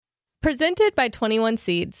Presented by 21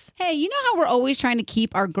 Seeds. Hey, you know how we're always trying to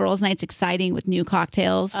keep our girls' nights exciting with new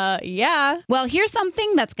cocktails? Yeah. Well, here's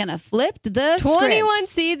something that's going to flip the 21 script.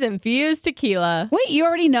 Seeds infused tequila. Wait, you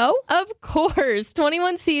already know? Of course.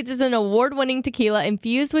 21 Seeds is an award-winning tequila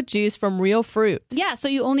infused with juice from real fruit. Yeah, so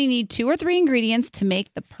you only need 2 or 3 ingredients to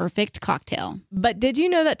make the perfect cocktail. But did you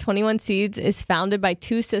know that 21 Seeds is founded by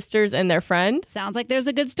 2 sisters and their friend? Sounds like there's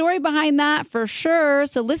a good story behind that for sure.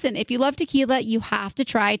 So listen, if you love tequila, you have to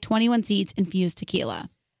try 21 Seeds infused tequila.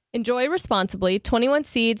 Enjoy responsibly. 21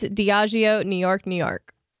 Seeds, Diageo, New York, New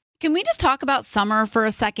York. Can we just talk about summer for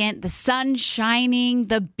a second? The sun shining,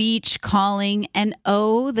 the beach calling, and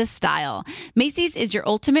oh, the style. Macy's is your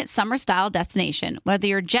ultimate summer style destination. Whether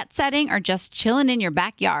you're jet setting or just chilling in your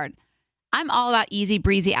backyard, I'm all about easy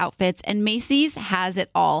breezy outfits, and Macy's has it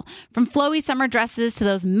all. From flowy summer dresses to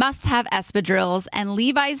those must-have espadrilles and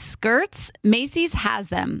Levi's skirts, Macy's has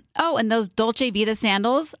them. Oh, and those Dolce Vita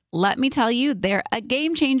sandals, let me tell you, they're a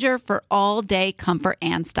game changer for all-day comfort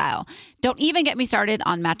and style. Don't even get me started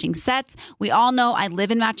on matching sets. We all know I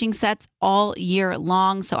live in matching sets all year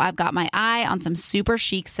long, so I've got my eye on some super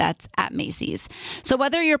chic sets at Macy's. So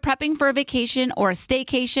whether you're prepping for a vacation or a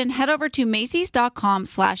staycation, head over to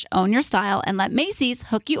macys.com/ownyourstyle and let Macy's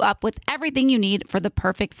hook you up with everything you need for the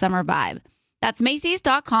perfect summer vibe. That's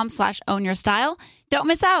macys.com/ownyourstyle. Don't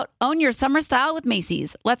miss out. Own your summer style with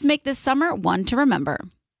Macy's. Let's make this summer one to remember.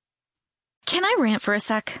 Can I rant for a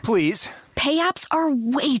sec? Please. Pay apps are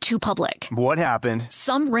way too public. What happened?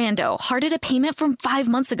 Some rando hearted a payment from 5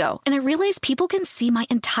 months ago, and I realized people can see my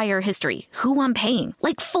entire history, who I'm paying,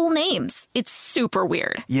 like full names. It's super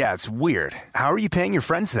weird. Yeah, it's weird. How are you paying your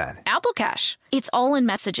friends then? Apple Cash. It's all in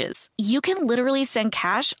messages. You can literally send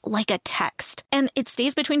cash like a text, and it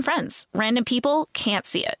stays between friends. Random people can't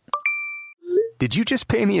see it. Did you just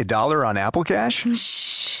pay me $1 on Apple Cash?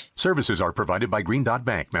 Shh. Services are provided by Green Dot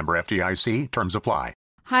Bank. Member FDIC. Terms apply.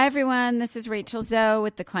 Hi, everyone. This is Rachel Zoe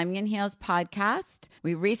with the Climbing in Heels podcast.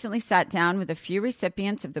 We recently sat down with a few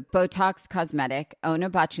recipients of the Botox Cosmetic,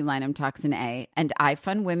 Onabotulinum Toxin A, and I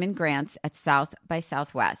Fund Women grants at South by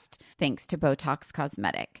Southwest, thanks to Botox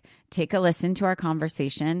Cosmetic. Take a listen to our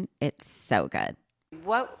conversation. It's so good.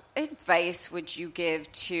 What advice would you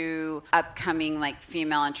give to upcoming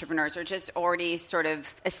female entrepreneurs or just already sort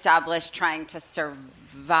of established trying to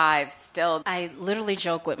survive still? I literally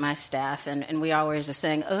joke with my staff and we always are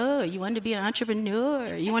saying, oh, you want to be an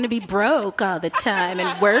entrepreneur? You want to be broke all the time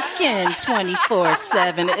and working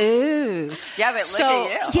 24/7. Ooh. Yeah, but look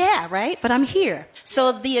at you. Yeah, right? But I'm here.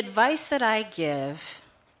 So the advice that I give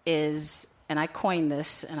is, and I coined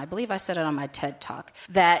this, and I believe I said it on my TED Talk,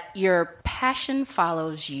 that your passion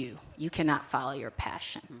follows you. You cannot follow your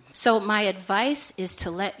passion. Mm-hmm. So my advice is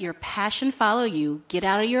to let your passion follow you, get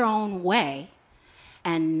out of your own way,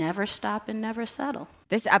 and never stop and never settle.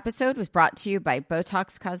 This episode was brought to you by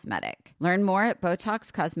Botox Cosmetic. Learn more at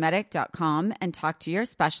BotoxCosmetic.com and talk to your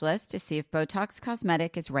specialist to see if Botox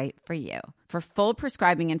Cosmetic is right for you. For full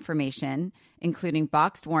prescribing information, including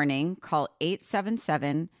boxed warning, call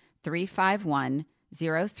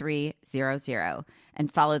 877-351-0300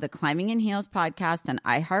 and follow the Climbing in Heels podcast on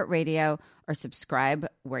iHeartRadio or subscribe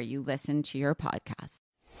where you listen to your podcast.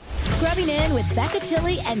 Scrubbing in with Becca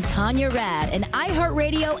Tilley and Tanya Rad, an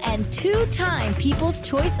iHeartRadio and 2-time People's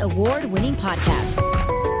Choice Award-winning podcast.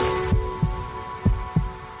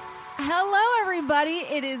 Hello, everybody.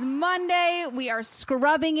 It is Monday. We are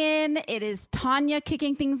scrubbing in. It is Tanya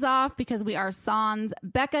kicking things off because we are sans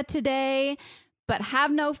Becca today. But have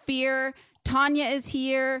no fear. Tanya is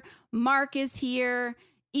here. Mark is here.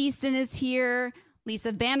 Easton is here.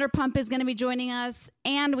 Lisa Vanderpump is going to be joining us.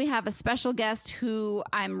 And we have a special guest who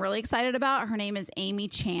I'm really excited about. Her name is Amy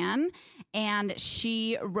Chan. And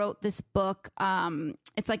she wrote this book.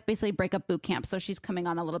 It's like basically breakup boot camp. So she's coming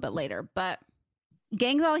on a little bit later. But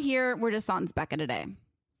gang's all here. We're just sans Becca today.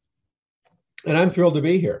 And I'm thrilled to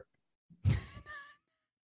be here.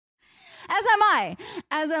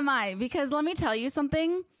 As am I, because let me tell you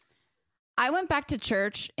something. I went back to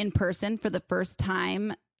church in person for the first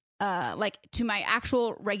time, to my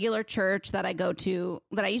actual regular church that I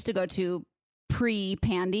used to go to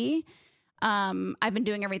pre-Pandy. I've been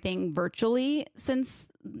doing everything virtually since,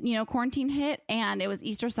 quarantine hit, and it was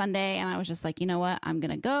Easter Sunday, and I was just like, you know what, I'm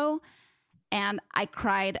going to go. And I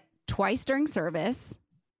cried twice during service.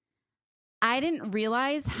 I didn't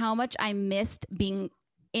realize how much I missed being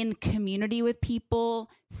in community with people,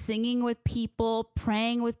 singing with people,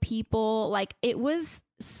 praying with people. Like, it was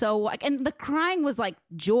so, and the crying was like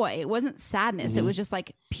joy. It wasn't sadness. Mm-hmm. It was just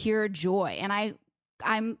like pure joy. And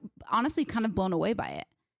I'm honestly kind of blown away by it.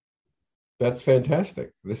 That's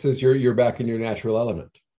fantastic. This is you're back in your natural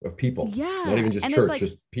element. of people. Yeah. Not even just And it's church, like,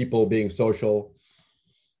 just people being social.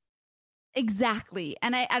 exactly.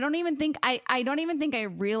 And I don't even think I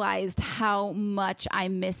realized how much I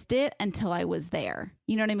missed it until I was there.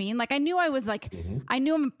 You know what I mean? Like I knew I was like, I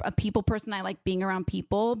knew I'm a people person. I like being around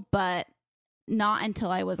people, but not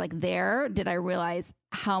until I was like there did I realize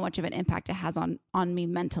how much of an impact it has on me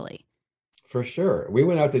mentally. For sure. We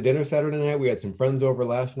went out to dinner Saturday night. We had some friends over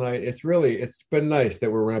last night. It's been nice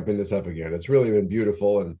that we're ramping this up again. It's really been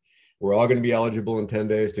beautiful. And we're all going to be eligible in 10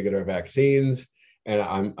 days to get our vaccines. And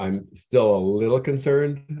I'm still a little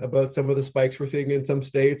concerned about some of the spikes we're seeing in some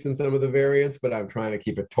states and some of the variants, but I'm trying to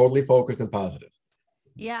keep it totally focused and positive.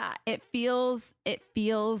 Yeah, it feels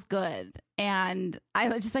good. And I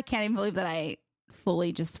can't even believe that I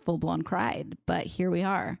full blown cried, but here we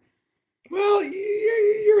are. Well,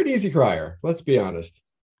 you're an easy crier. Let's be honest.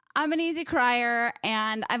 I'm an easy crier,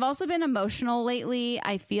 and I've also been emotional lately.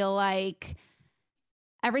 I feel like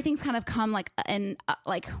everything's kind of come like in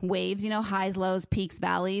like waves, highs, lows, peaks,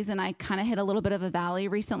 valleys. And I kind of hit a little bit of a valley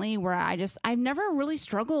recently where I've never really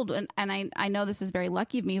struggled. And I know this is very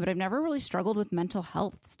lucky of me, but I've never really struggled with mental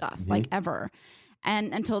health stuff like ever.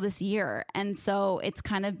 And until this year. And so it's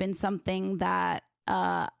kind of been something that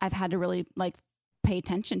I've had to really like pay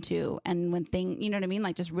attention to. And when you know what I mean?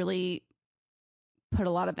 Like just really put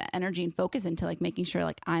a lot of energy and focus into like making sure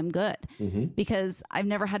like I'm good because I've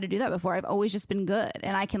never had to do that before. I've always just been good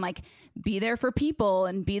and I can like be there for people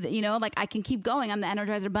and be like I can keep going. I'm the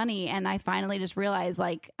Energizer Bunny. And I finally just realized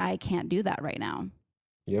like I can't do that right now.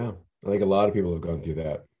 Yeah. I think a lot of people have gone through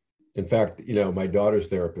that. In fact, my daughter's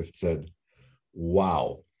therapist said,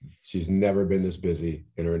 wow, she's never been this busy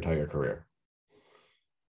in her entire career.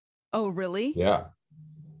 Oh, really? Yeah.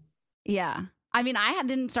 Yeah. I mean,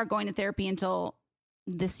 didn't start going to therapy until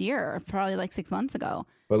this year, probably like 6 months ago.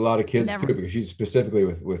 But a lot of kids too, because she's specifically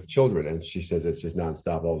with children, and she says it's just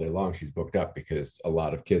nonstop all day long. She's booked up because a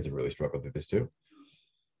lot of kids have really struggled with this too.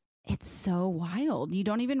 It's so wild. You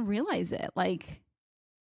don't even realize it. Like,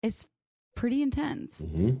 it's pretty intense.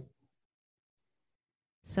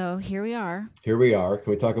 So here we are. Can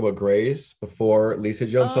we talk about Grey's before Lisa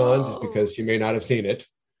jumps on, just because she may not have seen it?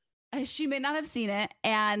 She may not have seen it.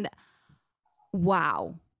 And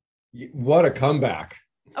wow. What a comeback.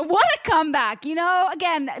 What a comeback.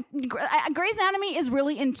 Again, Grey's Anatomy is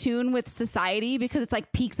really in tune with society because it's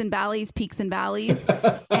like peaks and valleys.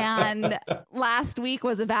 And last week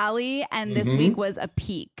was a valley and this week was a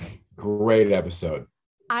peak. Great episode.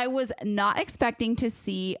 I was not expecting to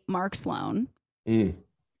see Mark Sloan.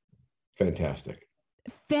 Fantastic.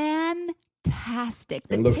 The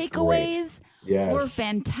takeaways were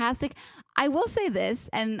fantastic. I will say this,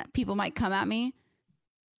 and people might come at me.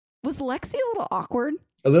 Was Lexi a little awkward?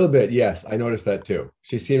 A little bit, yes. I noticed that too.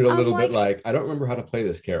 She seemed a little bit like, I don't remember how to play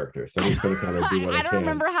this character, so I'm just going to kind of do what I can. I don't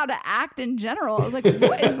remember how to act in general. I was like,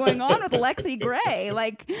 what is going on with Lexi Gray?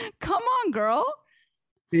 Like, come on, girl.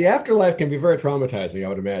 The afterlife can be very traumatizing, I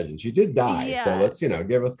would imagine. She did die, so let's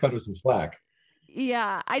cut her some slack.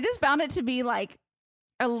 Yeah, I just found it to be like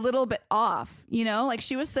a little bit off, like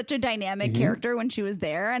she was such a dynamic character when she was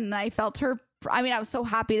there, and I felt her. I mean, I was so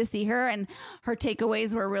happy to see her, and her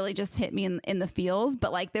takeaways were really just hit me in the feels.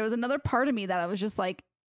 But like, there was another part of me that I was just like,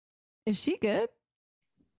 is she good?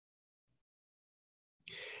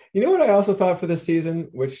 You know what I also thought for this season,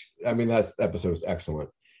 which, I mean, that episode was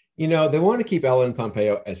excellent. They want to keep Ellen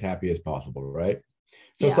Pompeo as happy as possible, right?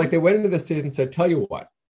 So it's like they went into this season and said, tell you what,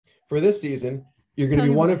 for this season, you're going to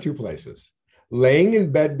be one of two places: laying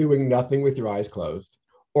in bed doing nothing with your eyes closed,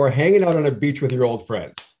 or hanging out on a beach with your old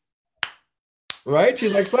friends. Right?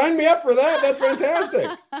 She's like, sign me up for that. That's fantastic.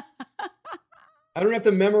 I don't have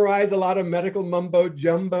to memorize a lot of medical mumbo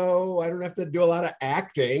jumbo. I don't have to do a lot of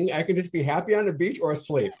acting. I can just be happy on the beach or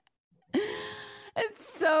asleep.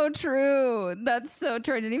 It's so true. That's so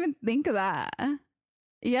true. I didn't even think of that.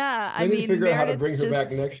 Yeah. I need to figure out how to bring her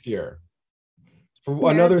back next year. For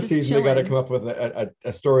Meredith's another season, they got to come up with a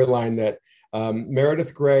storyline that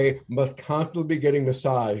Meredith Grey must constantly be getting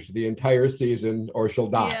massaged the entire season or she'll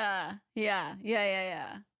die.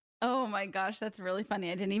 Yeah. Oh my gosh, that's really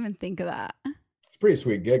funny. I didn't even think of that. It's a pretty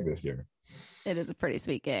sweet gig this year. It is a pretty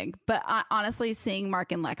sweet gig. But honestly, seeing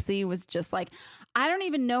Mark and Lexi was just like, I don't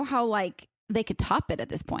even know how like they could top it at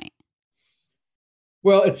this point.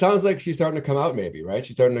 Well, it sounds like she's starting to come out, maybe, right?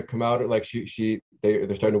 She's starting to come out, like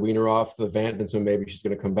they're starting to wean her off the vent, and so maybe she's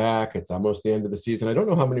going to come back. It's almost the end of the season. I don't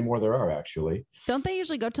know how many more there are, actually. Don't they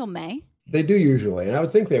usually go till May? They do usually, and I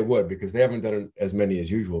would think they would, because they haven't done as many as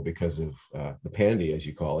usual because of the pandy, as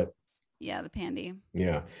you call it. Yeah, the pandy.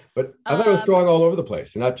 Yeah, but I thought it was strong all over the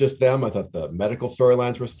place. And not just them. I thought the medical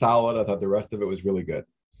storylines were solid. I thought the rest of it was really good.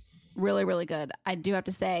 Really, really good. I do have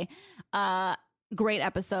to say, great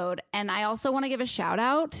episode. And I also want to give a shout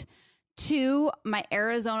out to my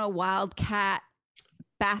Arizona Wildcat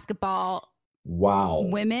basketball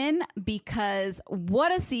women, because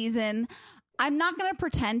what a season. I'm not going to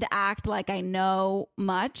pretend to act like I know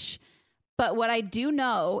much, but what I do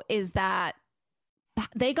know is that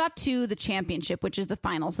they got to the championship, which is the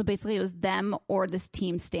final. So basically it was them or this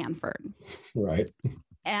team Stanford. Right.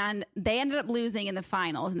 And they ended up losing in the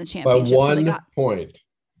finals in the championship.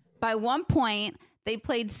 By 1 point. They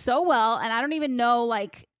played so well. And I don't even know,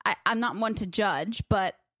 like, I'm not one to judge,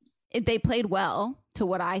 but they played well to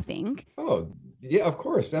what I think. Oh, yeah, of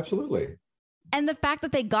course. Absolutely. And the fact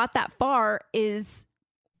that they got that far is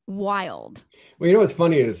wild. Well, you know what's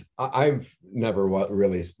funny is I've never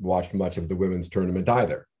really watched much of the women's tournament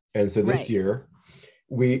either. And so this year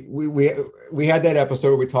we had that episode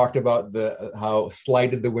where we talked about how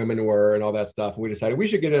slighted the women were and all that stuff. And we decided we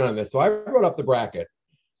should get in on this. So I wrote up the bracket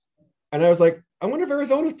and I was like, I wonder if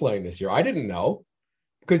Arizona's playing this year. I didn't know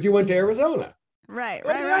because you went to Arizona. Right.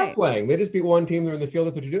 They're playing. They just beat one team. They're in the field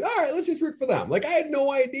of 32. All right, let's just root for them. Like, I had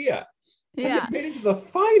no idea. Yeah. They made it to the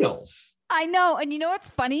finals. I know. And you know what's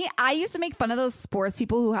funny? I used to make fun of those sports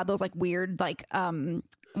people who have those like weird, like,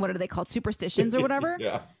 what are they called? Superstitions or whatever.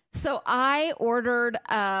 Yeah. So I ordered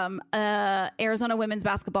a Arizona women's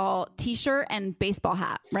basketball t-shirt and baseball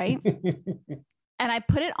hat, right? And I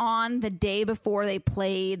put it on the day before they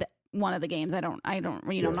played one of the games. I don't, you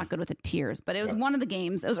know, I'm not good with the tiers, but it was one of the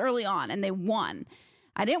games. It was early on and they won.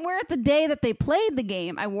 I didn't wear it the day that they played the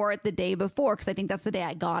game. I wore it the day before because I think that's the day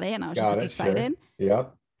I got it and I was just excited. Sure. Yeah.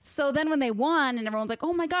 So then when they won and everyone's like,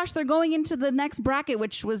 oh my gosh, they're going into the next bracket,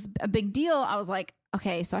 which was a big deal. I was like,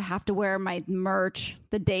 okay, so I have to wear my merch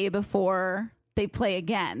the day before they play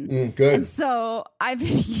again. Good. And so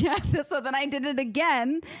so then I did it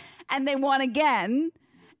again and they won again.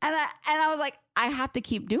 And I was like, I have to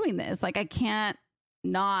keep doing this. Like, I can't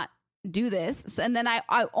not do this. So, and then I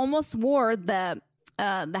almost wore the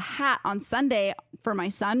hat on Sunday for my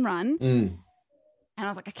sun run. And I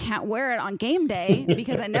was like, I can't wear it on game day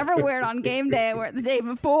because I never wear it on game day. I wear it the day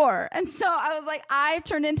before. And so I was like, I've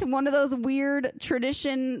turned into one of those weird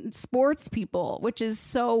tradition sports people, which is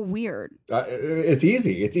so weird. It's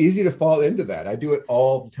easy. It's easy to fall into that. I do it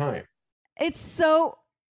all the time. It's so...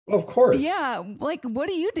 Of course. Yeah. Like, what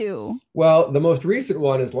do you do? Well, the most recent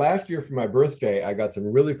one is last year for my birthday. I got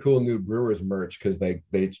some really cool new Brewers merch because they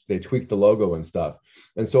tweaked the logo and stuff.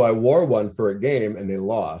 And so I wore one for a game and they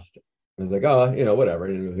lost. I was like, oh, you know, whatever. I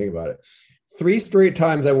didn't even think about it. 3 straight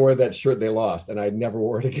times I wore that shirt, they lost, and I never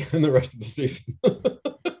wore it again the rest of the season.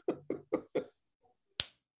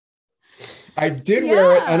 I did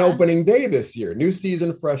wear it on opening day this year. New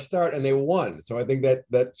season, fresh start, and they won. So I think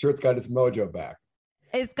that shirt's got its mojo back.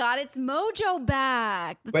 It's got its mojo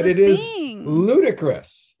back. But it is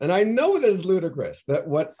ludicrous. And I know that it's ludicrous that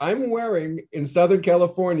what I'm wearing in Southern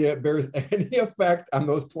California bears any effect on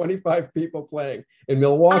those 25 people playing in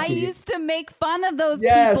Milwaukee. I used to make fun of those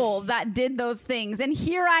people that did those things. And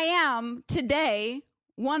here I am today,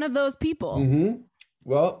 one of those people. Mm-hmm.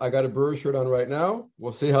 Well, I got a Brewers shirt on right now.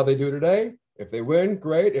 We'll see how they do today. If they win,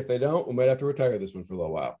 great. If they don't, we might have to retire this one for a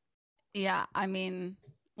little while. Yeah, I mean...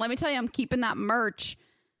 Let me tell you, I'm keeping that merch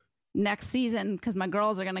next season because my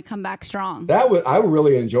girls are going to come back strong. I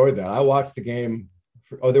really enjoyed that. I watched the game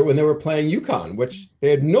when they were playing UConn, which they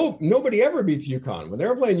had nobody ever beats UConn. When they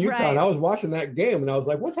were playing UConn, right. I was watching that game and I was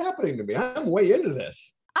like, what's happening to me? I'm way into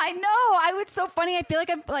this. I know. It's so funny. I feel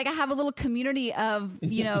like I have a little community of,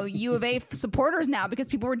 you know, U of A supporters now because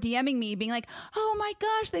people were DMing me being like, oh my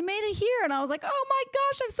gosh, they made it here. And I was like, oh my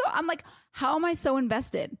gosh, I'm like, how am I so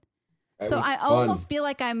invested? So I almost feel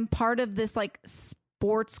like I'm part of this like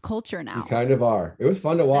sports culture now. You kind of are. It was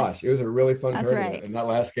fun to watch. It was a really fun tournament. Right. And that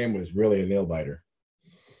last game was really a nail biter.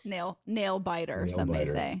 Nail biter, some may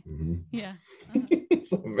say. Mm-hmm. Yeah.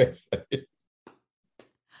 Some may say.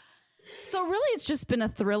 So really it's just been a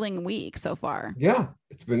thrilling week so far. Yeah,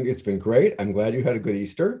 it's been great. I'm glad you had a good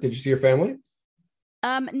Easter. Did you see your family?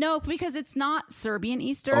 No, because it's not Serbian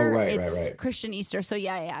Easter. Oh, right, it's right. Christian Easter. So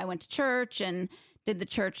yeah, I went to church and did the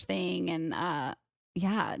church thing and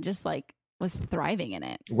just like was thriving in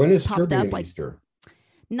it. When is Serbian Easter?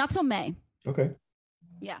 Not till May. Okay.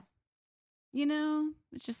 Yeah. You know,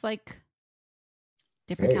 it's just like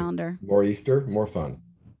different calendar. More Easter, more fun.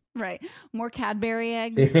 Right. More Cadbury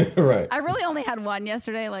eggs. Right. I really only had one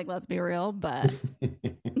yesterday, like let's be real, but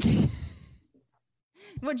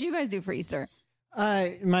what'd you guys do for Easter?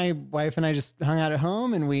 My wife and I just hung out at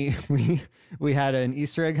home and we had an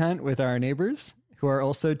Easter egg hunt with our neighbors who are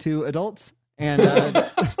also 2 adults. And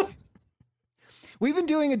We've been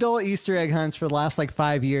doing adult Easter egg hunts for the last like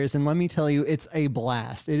 5 years, and let me tell you, it's a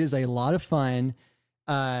blast. It is a lot of fun.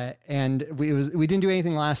 And we didn't do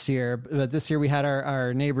anything last year, but this year we had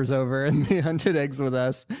our neighbors over and they hunted eggs with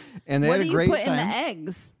us, and they had a great time. What do you put in the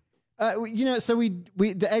eggs? So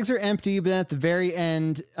the eggs are empty, but then at the very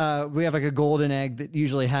end, we have like a golden egg that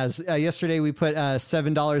usually has. Yesterday we put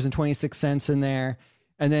 $7.26 in there,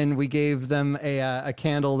 and then we gave them a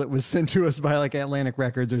candle that was sent to us by like Atlantic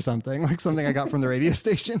Records or something, like something I got from the radio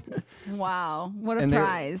station. Wow, what a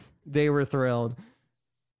prize! They were thrilled.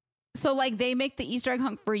 So like they make the Easter egg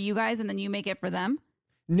hunt for you guys, and then you make it for them?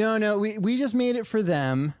 No, we just made it for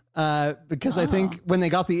them because I think when they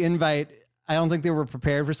got the invite, I don't think they were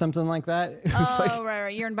prepared for something like that. It was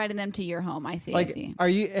right. You're inviting them to your home. I see. Like, I see. Are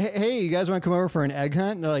you? Hey, you guys want to come over for an egg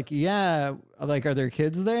hunt? And they're like, yeah. Like, are there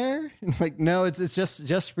kids there? And like, no, it's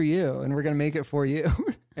just for you, and we're gonna make it for you.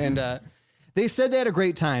 And they said they had a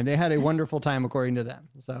great time. They had a wonderful time, according to them.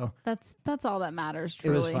 So that's all that matters.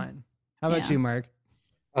 Truly. It was fun. How about you, Mark?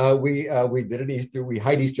 We did an Easter. We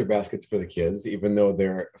hide Easter baskets for the kids, even though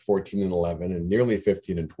they're 14 and 11 and nearly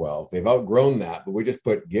 15 and 12. They've outgrown that, but we just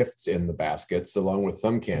put gifts in the baskets along with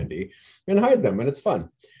some candy and hide them, and it's fun.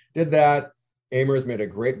 Did that. Amers made a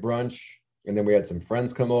great brunch, and then we had some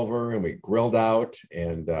friends come over and we grilled out,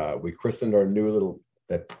 and we christened our new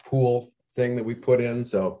that pool thing that we put in.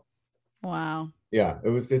 So, wow. Yeah, it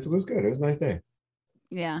was good. It was a nice day.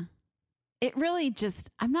 Yeah. It really just,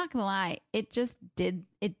 I'm not going to lie, it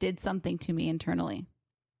did something to me internally.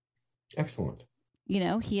 Excellent. You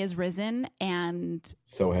know, he has risen, and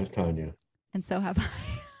so has Tanya. And so have I.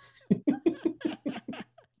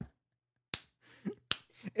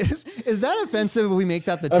 Is that offensive if we make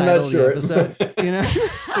that the title of the episode? You know,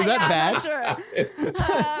 is that bad? I'm not sure. We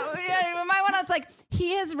might want to, it's like,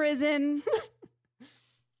 he has risen,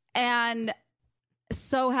 and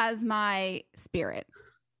so has my spirit.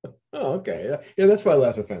 Oh, okay. Yeah, that's probably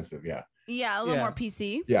less offensive. Yeah. Yeah, a little more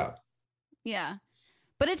PC. Yeah. Yeah.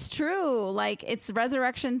 But it's true. Like, it's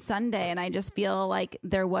Resurrection Sunday, and I just feel like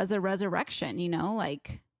there was a resurrection, you know,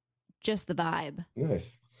 like just the vibe.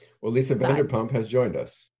 Nice. Well, Lisa Vanderpump has joined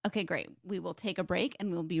us. Okay, great. We will take a break, and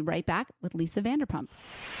we'll be right back with Lisa Vanderpump.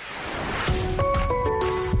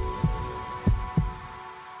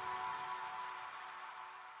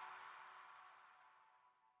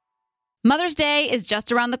 Mother's Day is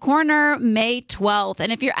just around the corner, May 12th.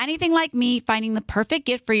 And if you're anything like me, finding the perfect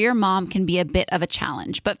gift for your mom can be a bit of a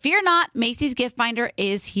challenge. But fear not, Macy's Gift Finder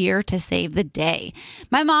is here to save the day.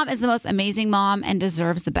 My mom is the most amazing mom and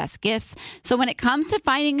deserves the best gifts. So when it comes to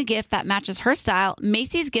finding a gift that matches her style,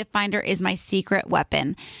 Macy's Gift Finder is my secret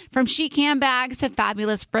weapon. From chic handbags to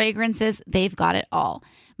fabulous fragrances, they've got it all.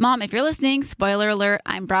 Mom, if you're listening, spoiler alert,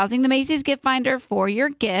 I'm browsing the Macy's Gift Finder for your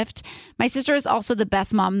gift. My sister is also the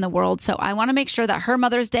best mom in the world, so I want to make sure that her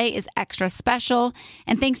Mother's Day is extra special.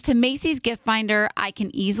 And thanks to Macy's Gift Finder, I can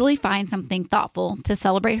easily find something thoughtful to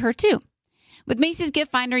celebrate her too. With Macy's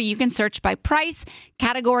Gift Finder, you can search by price,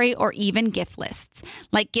 category, or even gift lists,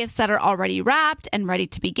 like gifts that are already wrapped and ready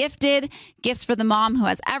to be gifted, gifts for the mom who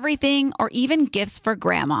has everything, or even gifts for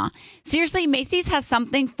grandma. Seriously, Macy's has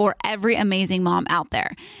something for every amazing mom out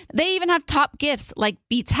there. They even have top gifts like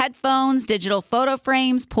Beats headphones, digital photo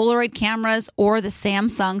frames, Polaroid cameras, or the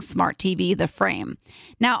Samsung Smart TV, The Frame.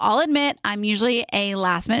 Now, I'll admit, I'm usually a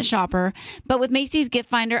last-minute shopper, but with Macy's Gift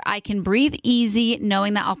Finder, I can breathe easy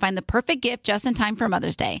knowing that I'll find the perfect gift just in time for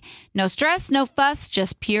Mother's Day. No stress, no fuss,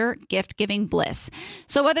 just pure gift-giving bliss.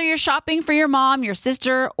 So whether you're shopping for your mom, your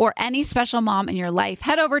sister, or any special mom in your life,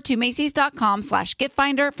 head over to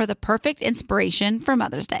Macys.com/giftfinder for the perfect inspiration for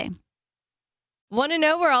Mother's Day. Want to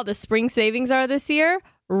know where all the spring savings are this year?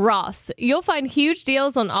 Ross. You'll find huge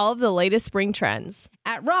deals on all of the latest spring trends.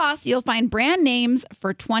 At Ross, you'll find brand names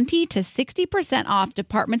for 20 to 60% off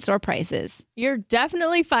department store prices. You're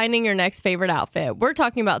definitely finding your next favorite outfit. We're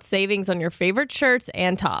talking about savings on your favorite shirts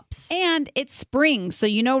and tops. And it's spring, so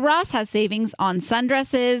you know Ross has savings on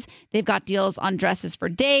sundresses. They've got deals on dresses for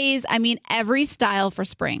days. I mean, every style for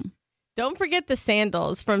spring. Don't forget the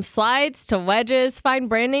sandals. From slides to wedges, find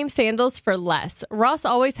brand name sandals for less. Ross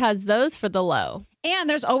always has those for the low. And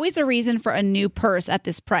there's always a reason for a new purse at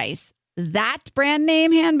this price. That brand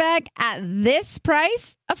name handbag at this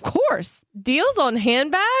price? Of course. Deals on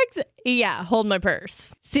handbags? Yeah, hold my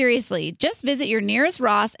purse. Seriously, just visit your nearest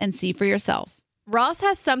Ross and see for yourself. Ross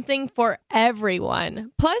has something for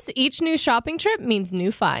everyone. Plus, each new shopping trip means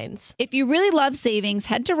new finds. If you really love savings,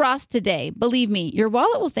 head to Ross today. Believe me, your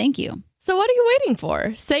wallet will thank you. So what are you waiting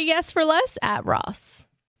for? Say yes for less at Ross.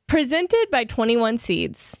 Presented by 21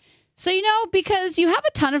 Seeds. So, because you have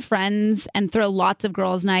a ton of friends and throw lots of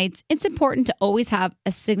girls' nights, it's important to always have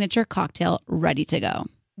a signature cocktail ready to go.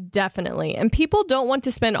 Definitely. And people don't want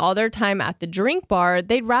to spend all their time at the drink bar.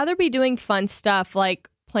 They'd rather be doing fun stuff like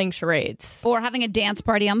playing charades. Or having a dance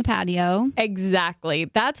party on the patio. Exactly.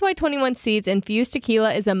 That's why 21 Seeds infused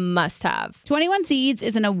tequila is a must-have. 21 Seeds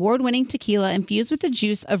is an award-winning tequila infused with the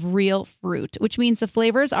juice of real fruit, which means the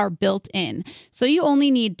flavors are built in. So you only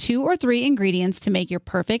need 2 or 3 ingredients to make your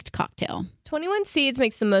perfect cocktail. 21 Seeds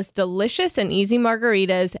makes the most delicious and easy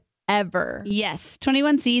margaritas ever. Yes,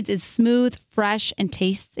 21 Seeds is smooth, fresh, and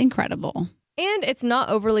tastes incredible. And it's not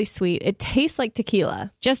overly sweet. It tastes like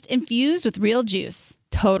tequila. Just infused with real juice.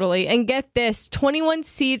 Totally. And get this, 21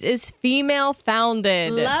 Seeds is female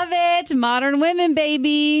founded. Love it. Modern women,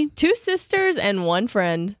 baby. 2 sisters and 1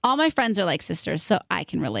 friend. All my friends are like sisters, so I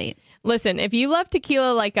can relate. Listen, if you love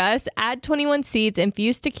tequila like us, add 21 Seeds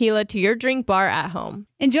infused tequila to your drink bar at home.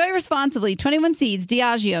 Enjoy responsibly. 21 Seeds,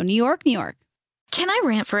 Diageo, New York, New York. Can I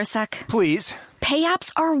rant for a sec? Please. Pay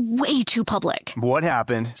apps are way too public. What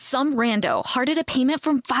happened? Some rando hearted a payment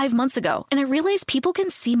from 5 months ago, and I realized people can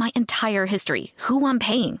see my entire history, who I'm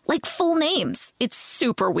paying, like full names. It's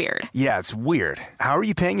super weird. Yeah, it's weird. How are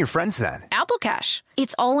you paying your friends then? Apple Cash.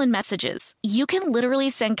 It's all in messages. You can literally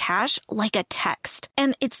send cash like a text,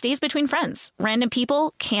 and it stays between friends. Random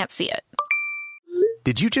people can't see it.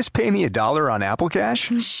 Did you just pay me $1 on Apple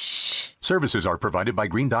Cash? Shh. Services are provided by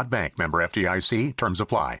Green Dot Bank. Member FDIC. Terms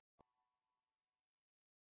apply.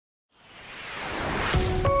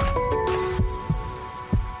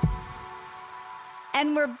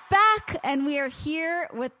 And we're back, and we are here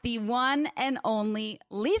with the one and only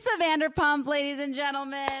Lisa Vanderpump, ladies and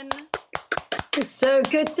gentlemen. It's so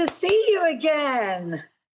good to see you again.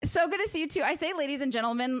 So good to see you too. I say ladies and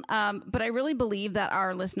gentlemen, but I really believe that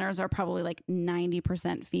our listeners are probably like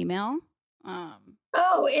 90% female.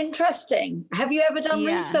 Oh, interesting. Have you ever done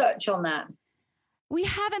research on that? We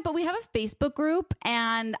haven't, but we have a Facebook group,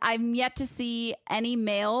 and I'm yet to see any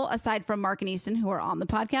male aside from Mark and Easton who are on the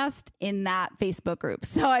podcast in that Facebook group.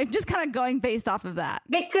 So I'm just kind of going based off of that.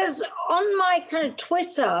 Because on my kind of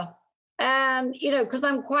Twitter, and because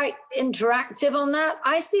I'm quite interactive on that,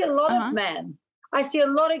 I see a lot of men. I see a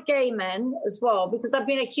lot of gay men as well, because I've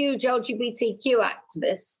been a huge LGBTQ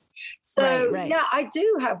activist. So right. Yeah, I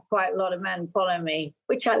do have quite a lot of men following me,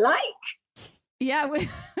 which I like. Yeah, which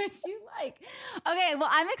you like. Okay, well,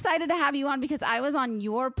 I'm excited to have you on because I was on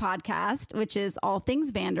your podcast, which is All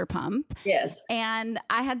Things Vanderpump. Yes. And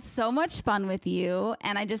I had so much fun with you.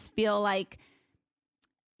 And I just feel like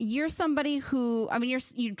you're somebody who,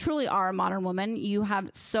 you truly are a modern woman. You have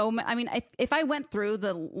so many, if I went through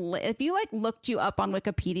if you looked you up on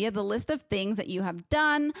Wikipedia, the list of things that you have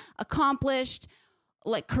done, accomplished,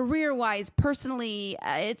 like career-wise, personally,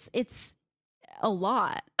 it's a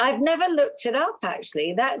lot. I've never looked it up,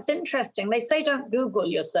 actually. That's interesting. They say don't Google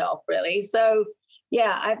yourself, really. So,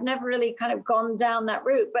 yeah, I've never really kind of gone down that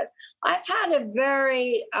route. But I've had a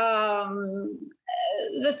very, the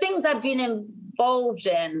things I've been involved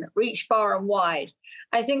in reach far and wide.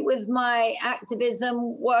 I think with my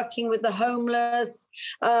activism, working with the homeless,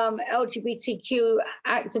 LGBTQ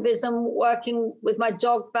activism, working with my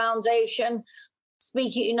dog foundation,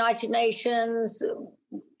 speaking at United Nations,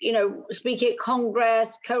 speaking at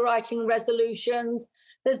Congress, co-writing resolutions.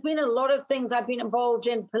 There's been a lot of things I've been involved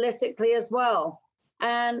in politically as well.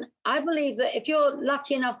 And I believe that if you're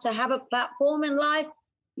lucky enough to have a platform in life,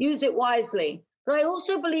 use it wisely. But I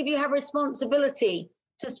also believe you have responsibility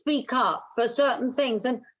to speak up for certain things.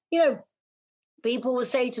 And, people will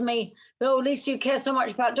say to me, oh, Lisa, you care so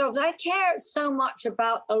much about dogs. I care so much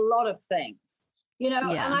about a lot of things. And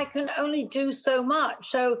I can only do so much.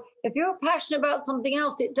 So if you're passionate about something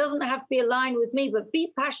else, it doesn't have to be aligned with me, but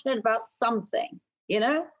be passionate about something,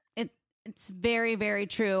 It's very, very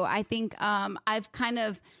true. I think I've kind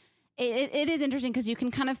of, it is interesting because you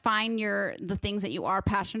can kind of find the things that you are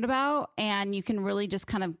passionate about, and you can really just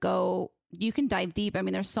kind of you can dive deep.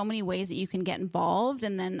 There's so many ways that you can get involved.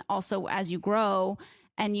 And then also as you grow,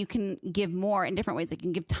 and you can give more in different ways. Like you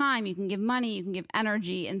can give time, you can give money, you can give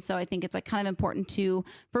energy. And so I think it's kind of important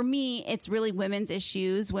for me, it's really women's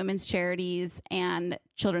issues, women's charities, and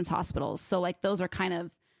children's hospitals. So those are kind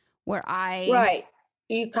of where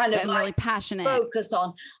you kind of am really passionate. Focused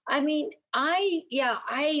on. I've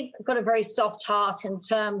got a very soft heart in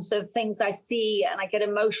terms of things I see, and I get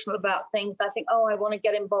emotional about things. I think, I want to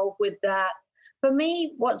get involved with that. For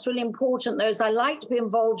me, what's really important, though, is I like to be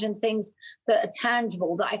involved in things that are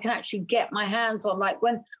tangible, that I can actually get my hands on. Like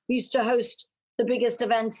when we used to host the biggest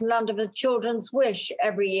event in London, the Children's Wish,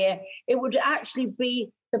 every year, it would actually be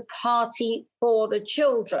the party for the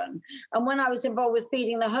children. And when I was involved with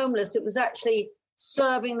feeding the homeless, it was actually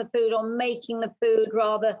serving the food or making the food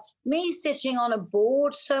rather. Me sitting on a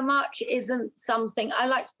board so much isn't something I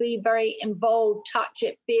like to be very involved, touch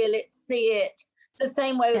it, feel it, see it. The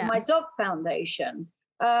same way with my dog foundation.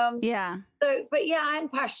 So, but yeah, I'm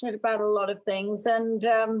passionate about a lot of things, and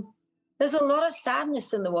there's a lot of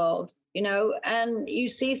sadness in the world, you know, and you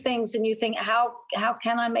see things and you think, how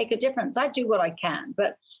can I make a difference? I do what I can,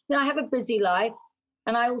 but you know, I have a busy life,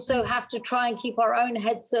 and I also have to try and keep our own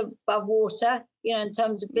heads above water, you know, in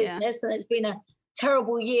terms of business. And it's been a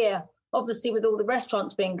terrible year, obviously, with all the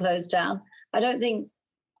restaurants being closed down. I don't think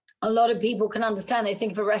a lot of people can understand. They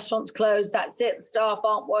think if a restaurant's closed, that's it, the staff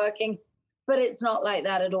aren't working. But it's not like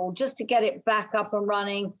that at all. Just to get it back up and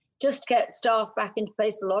running, just to get staff back into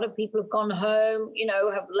place. A lot of people have gone home, you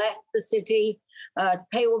know, have left the city to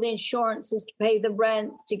pay all the insurances, to pay the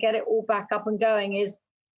rents, to get it all back up and going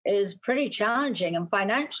is pretty challenging. And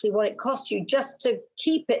financially, what it costs you just to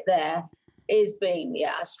keep it there is being,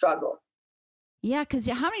 a struggle. Yeah, because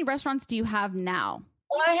how many restaurants do you have now?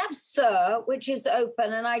 Well, I have Sir, which is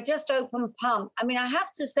open, and I just opened Pump. I mean, I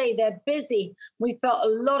have to say they're busy. We felt a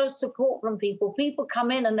lot of support from people. People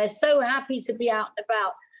come in and they're so happy to be out and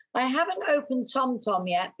about. I haven't opened Tom Tom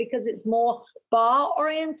yet because it's more bar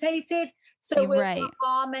orientated. So we've got a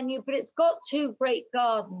bar menu, but it's got 2 great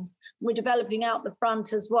gardens. We're developing out the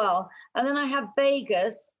front as well. And then I have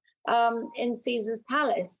Vegas in Caesar's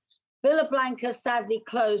Palace. Villa Blanca sadly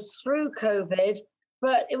closed through COVID,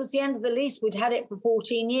 but it was the end of the lease. We'd had it for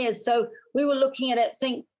 14 years. So we were looking at it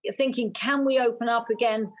thinking, can we open up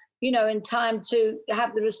again, you know, in time to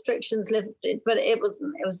have the restrictions lifted? But it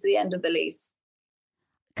wasn't. It was the end of the lease.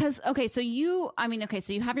 Because, so you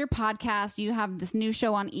have your podcast, you have this new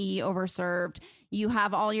show on Overserved, you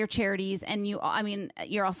have all your charities, and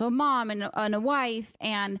you're also a mom and a wife,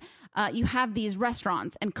 and you have these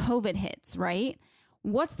restaurants, and COVID hits, right?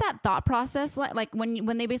 What's that thought process like? Like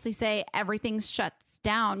when they basically say everything shuts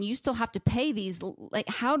down, you still have to pay these, like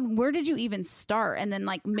where did you even start? And then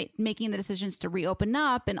like making the decisions to reopen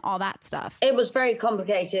up and all that stuff. It was very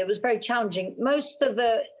complicated. It was very challenging.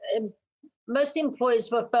 Most employees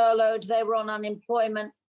were furloughed. They were on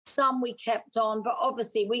unemployment. Some we kept on, but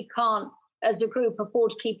obviously we can't, as a group, afford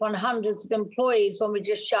to keep on hundreds of employees when we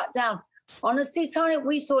just shut down. Honestly, Tanya,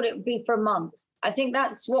 we thought it would be for a month. I think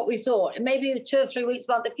that's what we thought. Maybe 2 or 3 weeks,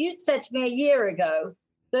 a month. If you'd said to me a year ago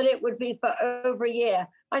that it would be for over a year,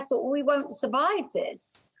 I thought, well, we won't survive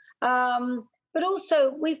this. But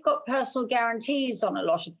also, we've got personal guarantees on a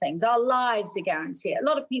lot of things. Our lives are guaranteed. A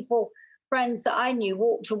lot of people, friends that I knew,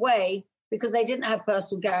 walked away because they didn't have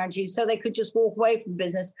personal guarantees, so they could just walk away from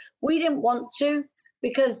business. We didn't want to,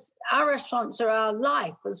 because our restaurants are our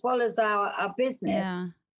life as well as our business. Yeah.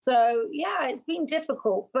 So, it's been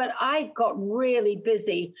difficult, but I got really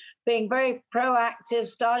busy being very proactive,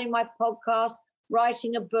 starting my podcast,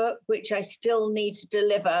 writing a book, which I still need to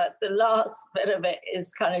deliver. The last bit of it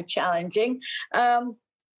is kind of challenging.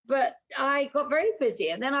 But I got very busy.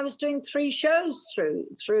 And then I was doing 3 shows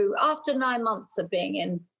through after 9 months of being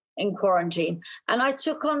in quarantine. And I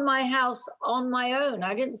took on my house on my own.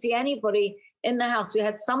 I didn't see anybody in the house. We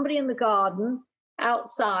had somebody in the garden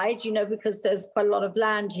outside, you know, because there's quite a lot of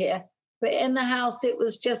land here. But in the house, it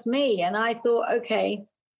was just me. And I thought, okay,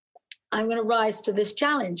 I'm going to rise to this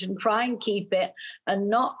challenge and try and keep it and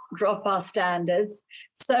not drop our standards.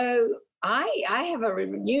 So I have a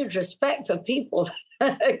renewed respect for people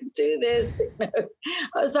that do this. You know,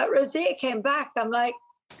 I was like, Rosita came back. I'm like,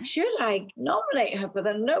 should I nominate her for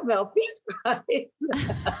the Nobel Peace Prize?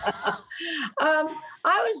 I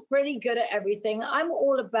was pretty good at everything. I'm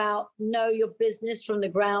all about know your business from the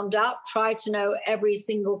ground up. Try to know every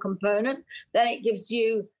single component. Then it gives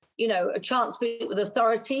you, you know, a chance to speak with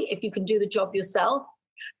authority if you can do the job yourself.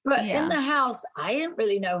 But in the house, I didn't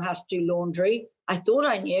really know how to do laundry. I thought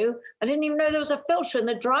I knew. I didn't even know there was a filter in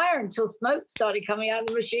the dryer until smoke started coming out of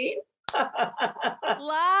the machine.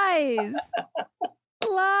 Lies.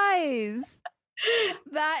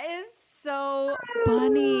 That is so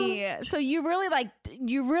funny. So you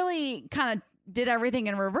really kind of did everything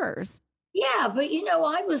in reverse. Yeah, but you know,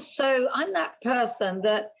 I'm that person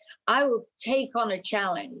that I will take on a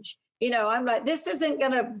challenge. You know, I'm like, this isn't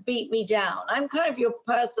going to beat me down. I'm kind of your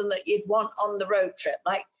person that you'd want on the road trip.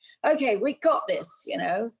 Like, okay, we got this, you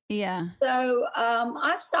know? Yeah. So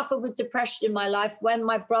I've suffered with depression in my life. When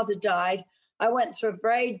my brother died, I went through a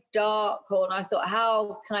very dark hole and I thought,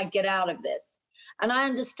 how can I get out of this? And I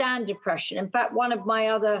understand depression. In fact, one of my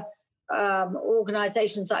other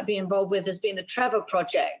organizations I've been involved with has been the Trevor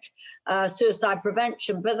Project, suicide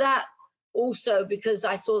prevention. But that also because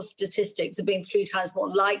I saw statistics of being 3 times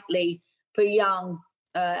more likely for young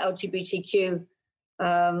LGBTQ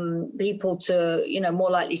people to, more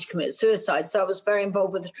likely to commit suicide. So I was very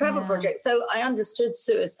involved with the Trevor Project. So I understood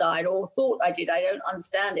suicide, or thought I did. I don't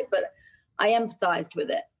understand it, but I empathized with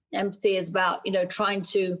it. Empathy is about, trying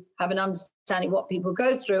to have an understanding of what people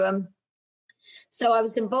go through. And so I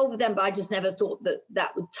was involved with them, but I just never thought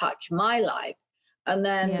that would touch my life. And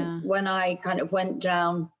then when I kind of went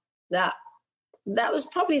down that was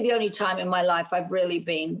probably the only time in my life I've really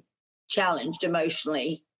been challenged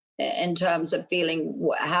emotionally in terms of feeling,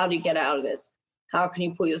 how do you get out of this? How can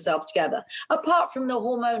you pull yourself together? Apart from the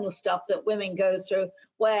hormonal stuff that women go through,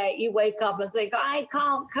 where you wake up and think, I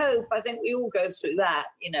can't cope. I think we all go through that,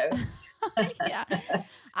 Yeah.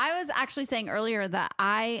 I was actually saying earlier that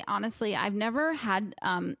I've never had,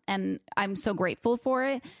 and I'm so grateful for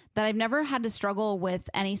it, that I've never had to struggle with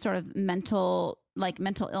any sort of mental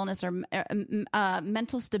illness or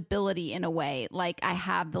mental stability in a way like I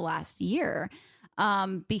have the last year.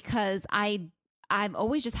 Because I've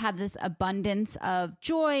always just had this abundance of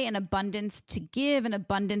joy and abundance to give and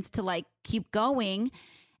abundance to keep going.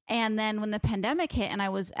 And then when the pandemic hit and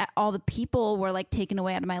all the people were taken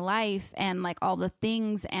away out of my life and all the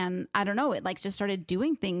things, and I don't know, it just started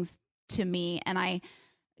doing things to me. And I,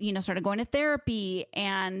 started going to therapy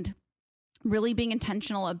and really being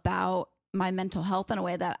intentional about my mental health in a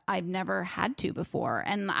way that I've never had to before.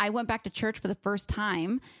 And I went back to church for the first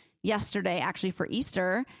time yesterday, actually for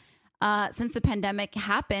Easter, since the pandemic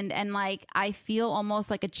happened. And I feel almost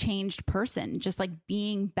like a changed person, just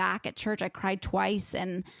being back at church. I cried twice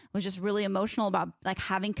and was just really emotional about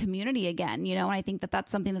having community again, and I think that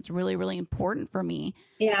that's something that's really, really important for me.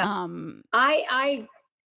 Yeah.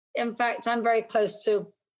 In fact, I'm very close to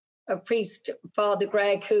a priest, Father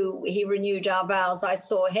Greg, who he renewed our vows. I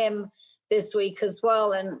saw him this week as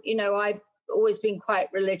well. And, I've always been quite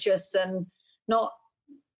religious and not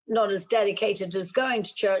as dedicated as going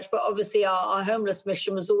to church, but obviously our homeless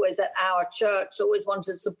mission was always at our church, always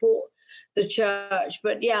wanted to support the church.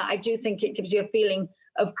 But yeah, I do think it gives you a feeling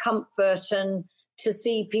of comfort, and to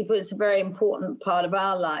see people is a very important part of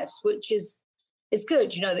our lives, which is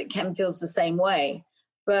good, that Ken feels the same way.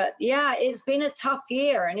 But yeah, it's been a tough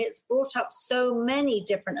year and it's brought up so many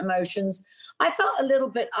different emotions. I felt a little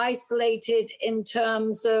bit isolated in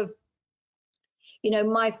terms of,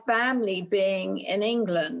 my family being in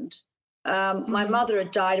England. My mother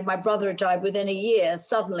had died and my brother had died within a year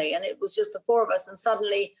suddenly, and it was just the 4 of us. And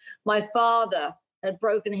suddenly my father had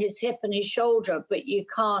broken his hip and his shoulder, but you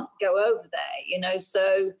can't go over there,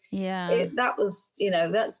 so that was,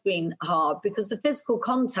 that's been hard because the physical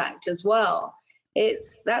contact as well.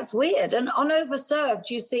 That's weird. And on Overserved,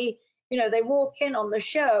 you see, they walk in on the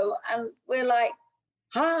show and we're like,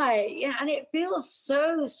 hi, and it feels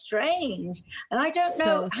so strange. And I don't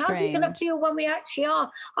know, how's it going to feel when we actually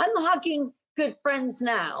are? I'm hugging good friends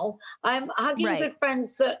now. I'm hugging good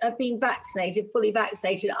friends that have been vaccinated, fully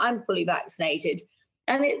vaccinated. I'm fully vaccinated.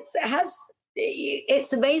 And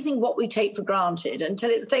it's amazing what we take for granted until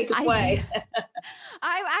it's taken away.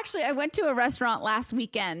 I went to a restaurant last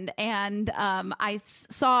weekend and I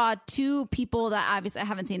saw 2 people that obviously I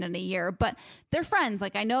haven't seen in a year, but they're friends.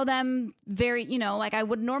 I know them very, I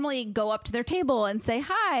would normally go up to their table and say,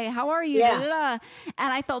 hi, how are you? Yeah. Blah, blah, blah.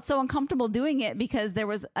 And I felt so uncomfortable doing it because there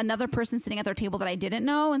was another person sitting at their table that I didn't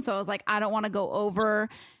know. And so I was like, I don't want to go over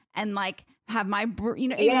and have my,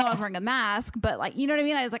 even though I was wearing a mask, but you know what I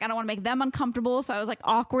mean? I was like, I don't want to make them uncomfortable. So I was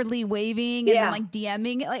awkwardly waving and then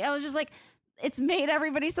DMing. I was just it's made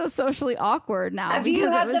everybody so socially awkward now. Have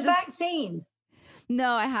you had the vaccine?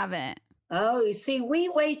 No, I haven't. Oh, you see, we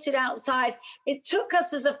waited outside. It took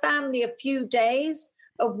us as a family a few days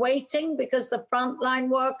of waiting because the frontline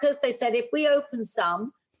workers, they said, if we open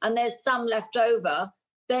some and there's some left over,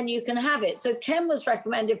 then you can have it. So Ken was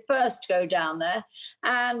recommended first to go down there.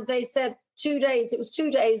 And they said 2 days. It was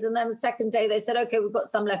 2 days. And then the second day, they said, okay, we've got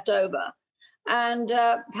some left over. And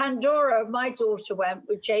Pandora, my daughter, went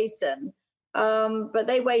with Jason. But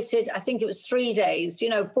they waited, I think it was 3 days,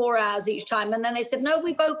 4 hours each time. And then they said, no,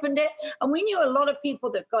 we've opened it. And we knew a lot of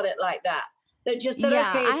people that got it like that. That just said,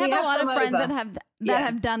 okay, I have a lot of friends over. that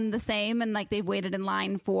have done the same. And they've waited in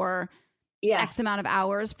line for X amount of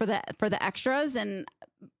hours for the extras. And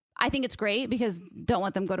I think it's great because don't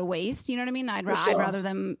let them go to waste. You know what I mean? I'd rather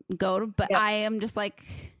them go, but I am just Are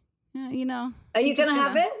you going to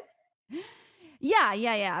have it?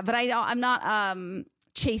 Yeah. But I'm not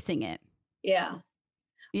chasing it. Yeah.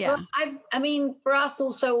 Yeah. Well, I mean, for us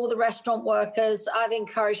also, all the restaurant workers, I've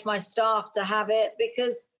encouraged my staff to have it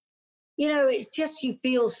because it's just you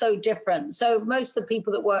feel so different. So most of the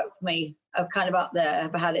people that work for me are kind of up there,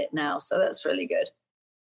 have had it now. So that's really good.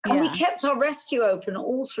 And we kept our rescue open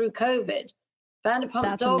all through COVID.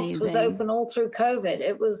 Vanderpump Dogs was open all through COVID.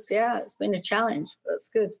 It was, it's been a challenge, but it's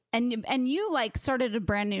good. And you like started a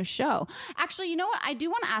brand new show. Actually, you know what? I do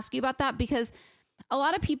want to ask you about that because a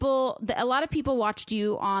lot of people watched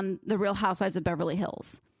you on The Real Housewives of Beverly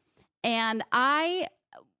Hills. And I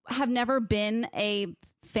have never been a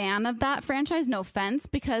fan of that franchise, no offense,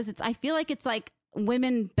 because I feel like it's like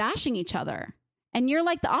women bashing each other. And you're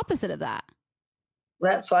like the opposite of that.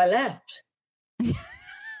 That's why I left.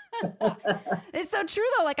 It's so true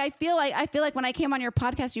though. Like I feel like when I came on your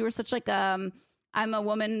podcast, you were such like I'm a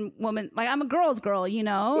woman, like I'm a girl's girl,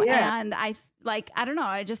 Yeah. And I don't know.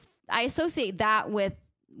 I associate that with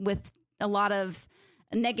a lot of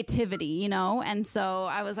negativity, and so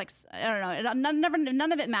I was like, I don't know,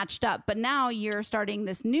 none of it matched up. But now you're starting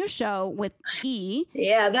this new show with E.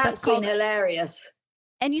 Yeah, that's been hilarious.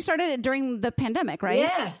 And you started it during the pandemic, right?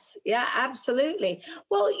 Yes. Yeah, absolutely.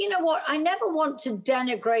 Well, you know what? I never want to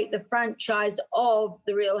denigrate the franchise of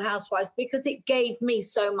The Real Housewives because it gave me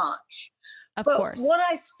so much. Of course. When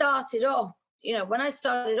I started off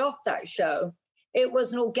that show, it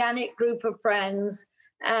was an organic group of friends.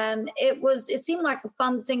 And it seemed like a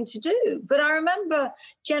fun thing to do. But I remember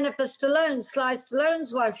Jennifer Stallone, Sly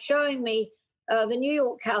Stallone's wife, showing me the New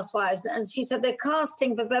York Housewives. And she said, they're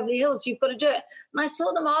casting for Beverly Hills. You've got to do it. And I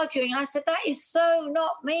saw them arguing. I said, that is so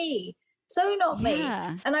not me. So not me.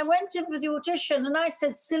 And I went in for the audition and I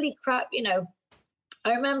said, silly crap,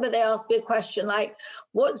 I remember they asked me a question like,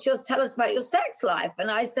 tell us about your sex life.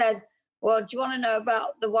 And I said, well, do you want to know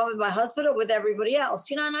about the one with my husband or with everybody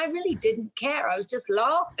else? And I really didn't care. I was just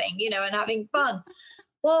laughing, and having fun.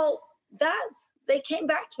 Well, they came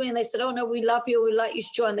back to me and they said, oh, no, we love you. We'd like you to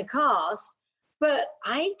join the cast. But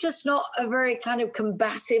I'm just not a very kind of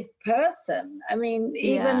combative person. I mean,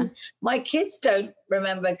 even my kids don't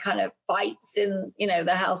remember kind of fights in,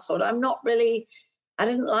 the household. I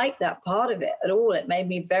didn't like that part of it at all. It made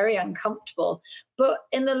me very uncomfortable. But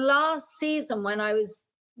in the last season when I was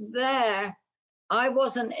there, I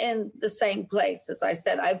wasn't in the same place. As I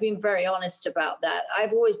said, I've been very honest about that.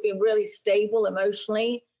 I've always been really stable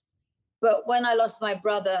emotionally. But when I lost my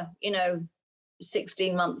brother,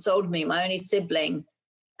 16 months older than me, my only sibling,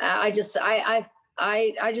 I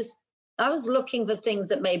was looking for things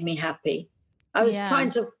that made me happy. I was trying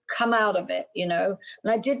to come out of it, and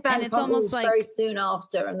I did Vanderpump Rules very soon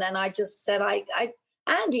after. And then I just said,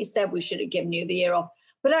 Andy said we should have given you the year off.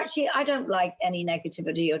 But actually, I don't like any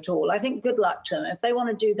negativity at all. I think good luck to them. If they want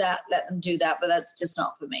to do that, let them do that. But that's just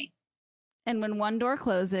not for me. And when one door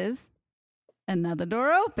closes, another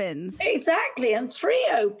door opens. Exactly. And 3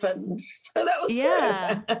 opened. So that was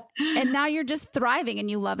good. And now you're just thriving and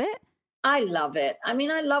you love it? I love it. I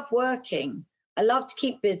mean, I love working. I love to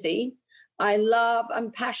keep busy.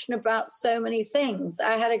 I'm passionate about so many things.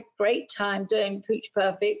 I had a great time doing Pooch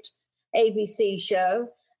Perfect ABC show.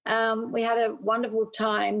 We had a wonderful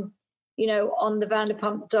time, on the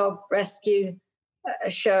Vanderpump Dog Rescue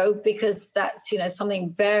show because that's,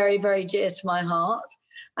 something very, very dear to my heart.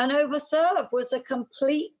 And Overserve was a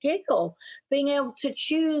complete giggle, being able to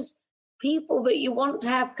choose people that you want to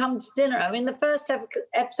have come to dinner. I mean, the first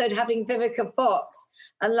episode having Vivica Fox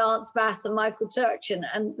and Lance Bass and Michael Turchin.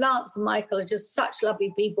 And Lance and Michael are just such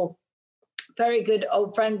lovely people. Very good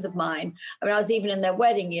old friends of mine. I mean, I was even in their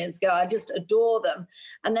wedding years ago. I just adore them.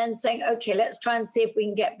 And then saying, okay, let's try and see if we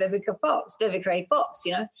can get Vivica A. Fox,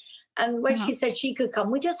 And when she said she could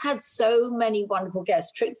come, we just had so many wonderful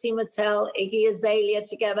guests. Trixie Mattel, Iggy Azalea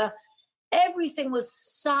together. Everything was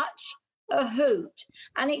such a hoot.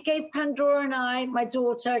 And it gave Pandora and I, my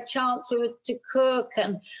daughter, a chance to cook.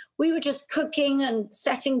 And we were just cooking and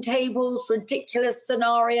setting tables, ridiculous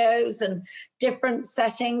scenarios and different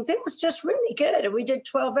settings. It was just really good. And we did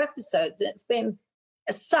 12 episodes. It's been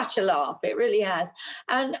such a laugh. It really has.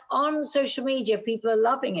 And on social media, people are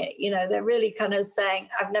loving it. They're really kind of saying,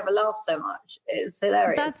 I've never laughed so much. It's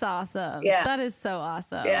hilarious. That's awesome. Yeah. That is so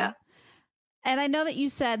awesome. Yeah. And I know that you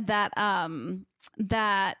said that,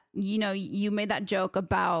 you made that joke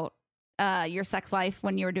about your sex life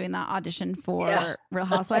when you were doing that audition for Real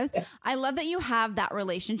Housewives. I love that you have that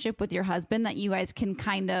relationship with your husband, that you guys can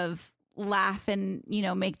kind of laugh and,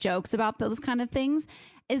 make jokes about those kind of things.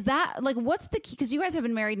 Is that what's the key? Because you guys have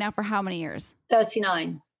been married now for how many years?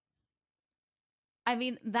 39. I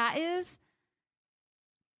mean, that is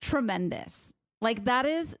tremendous. That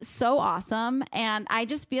is so awesome. And I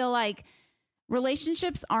just feel like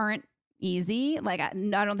relationships aren't easy. Like, I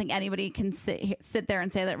don't think anybody can sit there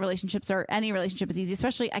and say that relationships or any relationship is easy,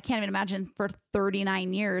 especially I can't even imagine for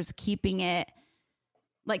 39 years keeping it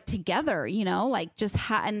like together, you know, like just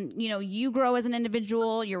and you know, you grow as an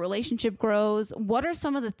individual, your relationship grows. What are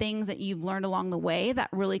some of the things that you've learned along the way that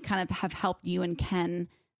really kind of have helped you and Ken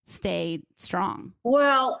stay strong?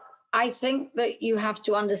 Well, I think that you have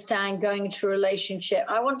to understand going into a relationship.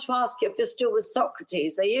 I want to ask you if you're still with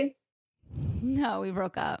Socrates, are you? No, we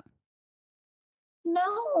broke up.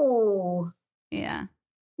 No. Yeah.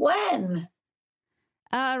 When?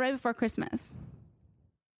 Right before Christmas.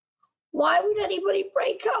 Why would anybody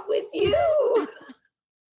break up with you?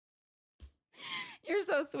 You're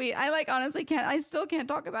so sweet. I still can't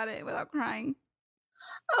talk about it without crying.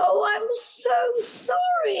 Oh, I'm so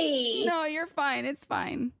sorry. No, you're fine. It's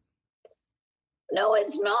fine. No,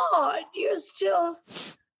 it's not. You're still...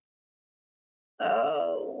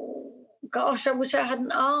 Oh, gosh, I wish I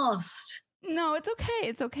hadn't asked. No, it's okay.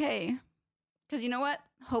 It's okay. Because you know what?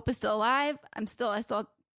 Hope is still alive. I still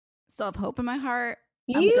have hope in my heart.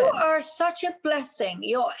 You are such a blessing.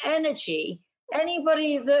 Your energy,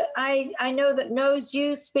 anybody that I know that knows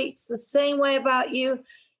you speaks the same way about you.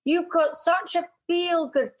 You've got such a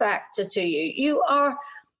feel-good factor to you. You are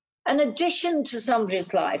an addition to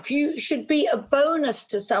somebody's life. You should be a bonus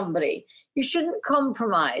to somebody. You shouldn't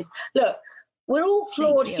compromise. Look, we're all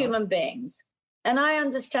flawed human beings. And I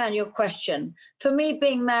understand your question. For me,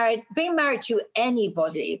 being married to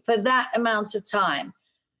anybody for that amount of time,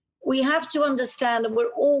 we have to understand that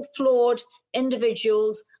we're all flawed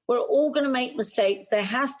individuals. We're all going to make mistakes. There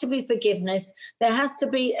has to be forgiveness. There has to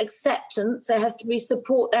be acceptance. There has to be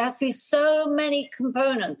support. There has to be so many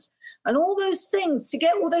components. And all those things, to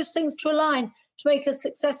get all those things to align to make a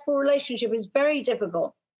successful relationship is very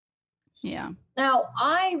difficult. Yeah. Now,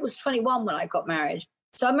 I was 21 when I got married.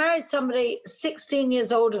 So I married somebody 16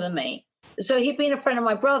 years older than me. So he'd been a friend of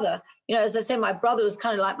my brother. You know, as I say, my brother was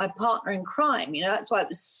kind of like my partner in crime. You know, that's why it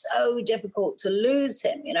was so difficult to lose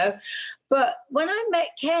him, you know. But when I met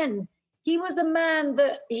Ken, he was a man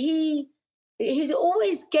that he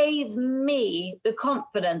always gave me the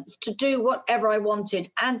confidence to do whatever I wanted.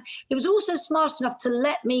 And he was also smart enough to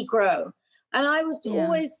let me grow. And I was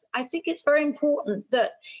always, I think it's very important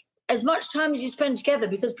that as much time as you spend together,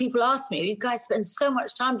 because people ask me, you guys spend so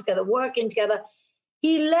much time together, working together,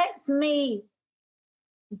 he lets me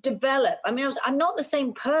develop. I mean, I'm not the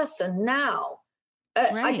same person now.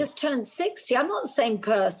 Right. I just turned 60. I'm not the same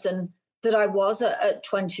person that I was at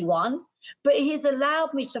 21, but he's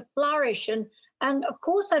allowed me to flourish. And of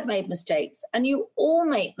course I've made mistakes, and you all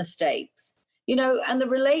make mistakes, you know, and the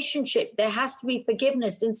relationship, there has to be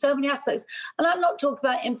forgiveness in so many aspects. And I'm not talking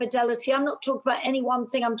about infidelity. I'm not talking about any one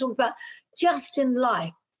thing. I'm talking about just in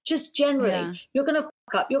life, just generally. Yeah. You're going to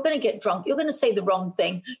fuck up. You're going to get drunk. You're going to say the wrong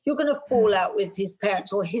thing. You're going to fall out with his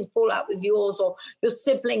parents, or his fall out with yours, or your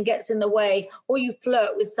sibling gets in the way, or you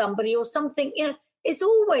flirt with somebody or something. You know, it's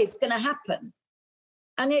always going to happen.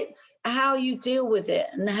 And it's how you deal with it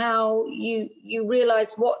and how you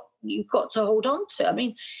realize what you've got to hold on to. I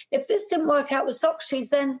mean, if this didn't work out with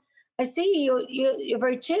Socrates, then I see you're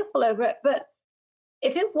very tearful over it. But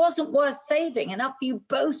if it wasn't worth saving enough for you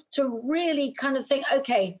both to really kind of think,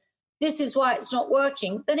 okay, this is why it's not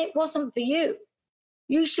working, then it wasn't for you.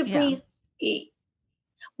 You should be.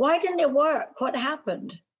 Why didn't it work? What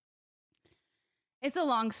happened? It's a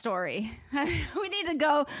long story. We need to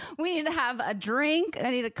go. We need to have a drink.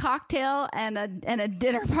 I need a cocktail and a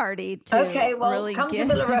dinner party to really come to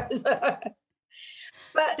Villa Rosa.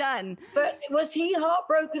 But done. But was he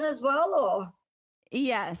heartbroken as well, or?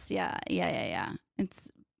 Yes. Yeah.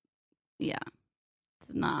 It's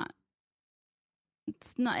not.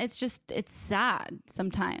 It's just, it's sad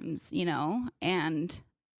sometimes, you know? And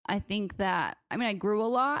I think that, I mean, I grew a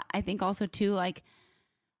lot. I think also too, like,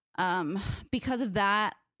 because of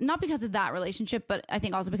that, not because of that relationship, but I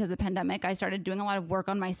think also because of the pandemic, I started doing a lot of work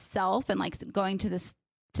on myself and like going to this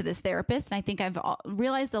therapist. And I think I've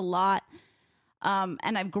realized a lot, and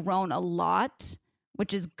I've grown a lot,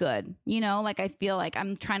 which is good. You know, like I feel like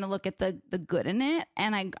I'm trying to look at the good in it,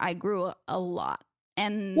 and I grew a lot.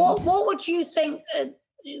 And what would you think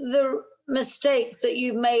the mistakes that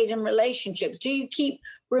you've made in relationships? Do you keep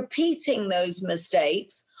repeating those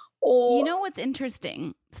mistakes? Or, you know what's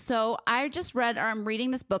interesting? So I just read, or I'm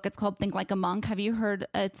reading this book. It's called Think Like a Monk. Have you heard?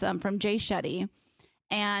 It's from Jay Shetty.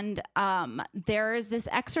 And there's this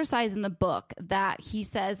exercise in the book that he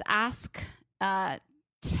says, ask 10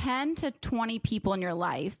 to 20 people in your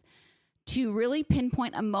life to really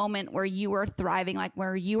pinpoint a moment where you were thriving, like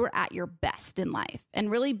where you were at your best in life,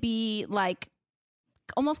 and really be like,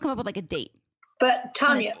 almost come up with like a date. But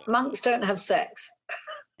Tanya, monks don't have sex.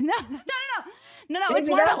 No. Maybe It's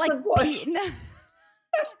more about that's the point. no.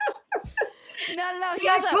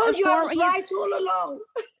 I told you I was right all along.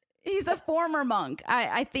 He's a former monk.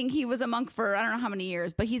 I think he was a monk for I don't know how many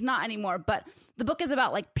years, but he's not anymore. But the book is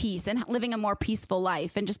about like peace and living a more peaceful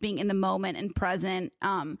life and just being in the moment and present.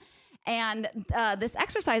 And this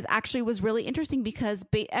exercise actually was really interesting because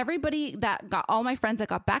everybody all my friends that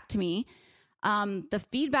got back to me, the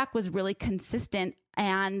feedback was really consistent.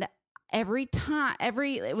 And it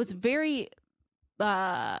was very,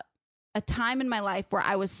 a time in my life where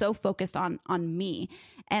I was so focused on me.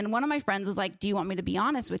 And one of my friends was like, do you want me to be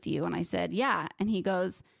honest with you? And I said, yeah. And he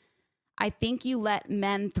goes, I think you let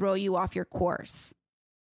men throw you off your course.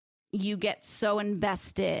 You get so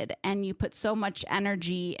invested and you put so much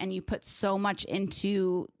energy and you put so much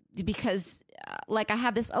into, because like I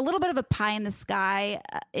have a little bit of a pie in the sky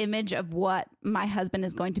image of what my husband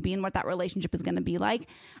is going to be and what that relationship is going to be like.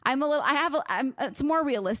 It's more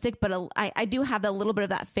realistic, but I do have a little bit of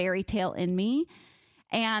that fairy tale in me.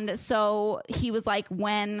 And so he was like,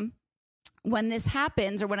 when this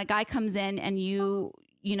happens, or when a guy comes in and you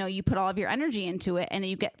put all of your energy into it and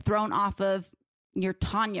you get thrown off of your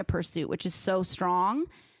Tanya pursuit, which is so strong.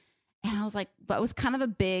 And I was like, that was kind of a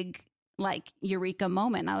big like eureka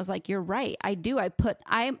moment. I was like, you're right. I do.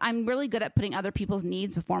 I'm really good at putting other people's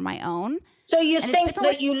needs before my own. So you think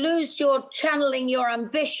that you lose your channeling your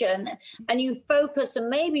ambition and you focus, and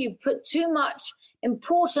maybe you put too much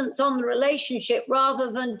importance on the relationship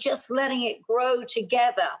rather than just letting it grow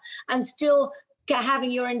together and still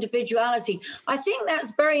having your individuality. I think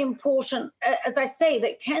that's very important. As I say,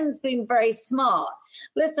 that Ken's been very smart.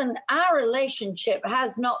 Listen, our relationship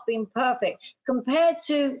has not been perfect compared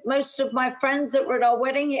to most of my friends that were at our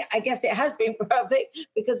wedding. I guess it has been perfect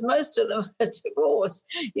because most of them are divorced,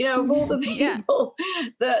 of all the people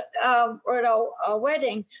that were at our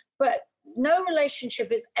wedding. But no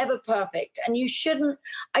relationship is ever perfect. And you shouldn't.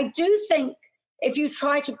 I do think if you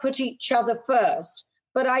try to put each other first,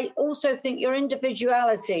 but I also think your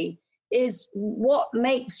individuality is what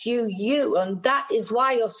makes you you. And that is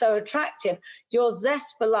why you're so attractive. Your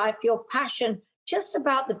zest for life, your passion, just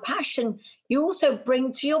about the passion you also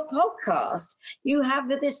bring to your podcast. You have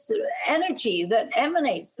this energy that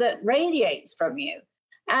emanates, that radiates from you.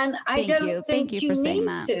 And I don't think you need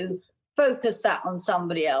to focus that on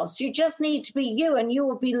somebody else. You just need to be you, and you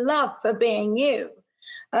will be loved for being you.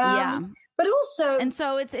 But also... And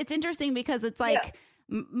so it's interesting because it's like... Yeah.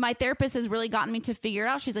 My therapist has really gotten me to figure it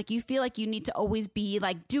out. She's like, you feel like you need to always be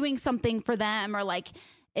like doing something for them, or like,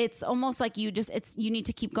 it's almost like you need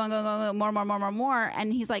to keep going, more.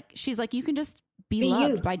 And she's like, you can just be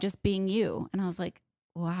loved you by just being you. And I was like,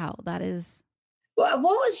 wow, that is. What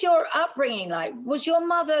was your upbringing like? Was your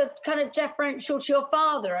mother kind of deferential to your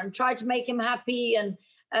father and tried to make him happy and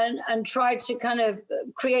tried to kind of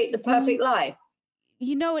create the perfect life?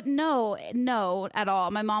 No, at all.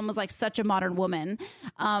 My mom was like such a modern woman.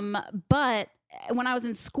 But when I was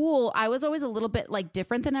in school, I was always a little bit like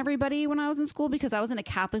different than everybody when I was in school, because I was in a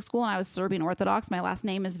Catholic school and I was Serbian Orthodox. My last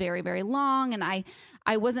name is very, very long. And I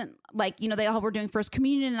wasn't like, they all were doing first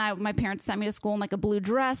communion, and my parents sent me to school in like a blue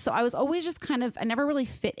dress. So I was always just kind of, I never really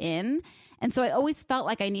fit in. And so I always felt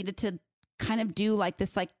like I needed to kind of do like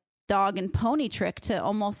this like dog and pony trick to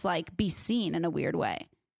almost like be seen in a weird way.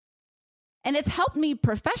 And it's helped me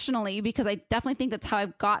professionally because I definitely think that's how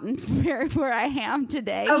I've gotten where I am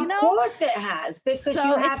today. Of course it has, because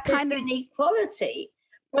you have this unique quality.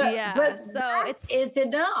 But it's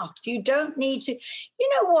enough. You don't need to. You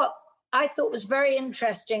know what I thought was very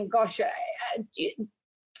interesting? Gosh,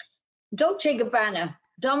 Dolce & Gabbana,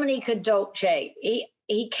 Dominica Dolce,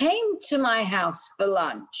 he came to my house for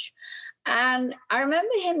lunch. And I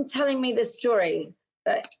remember him telling me this story.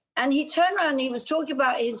 And he turned around and he was talking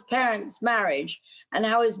about his parents' marriage and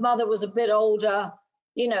how his mother was a bit older,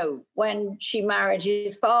 when she married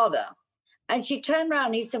his father. And she turned around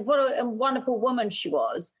and he said, what a wonderful woman she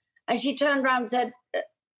was. And she turned around and said,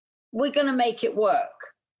 we're going to make it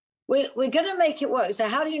work. We're going to make it work. So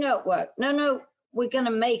how do you know it worked? No, we're going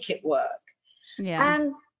to make it work. Yeah.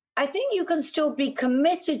 And I think you can still be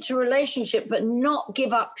committed to a relationship, but not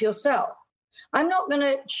give up yourself. I'm not going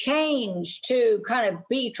to change to kind of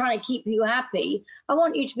be trying to keep you happy. I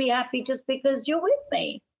want you to be happy just because you're with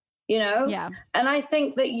me, Yeah. And I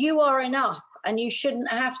think that you are enough, and you shouldn't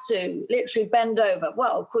have to literally bend over.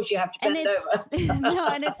 Well, of course you have to bend over. No,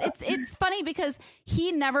 and it's funny because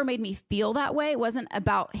he never made me feel that way. It wasn't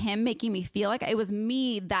about him making me feel like it was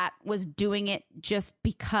me that was doing it just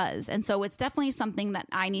because. And so it's definitely something that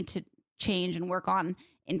I need to change and work on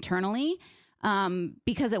internally.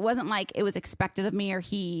 because it wasn't like it was expected of me or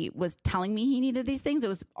he was telling me he needed these things. It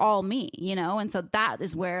was all me, you know? And so that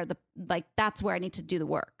is where that's where I need to do the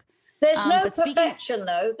work. There's no perfection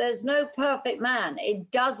though. There's no perfect man.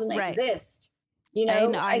 It doesn't exist. You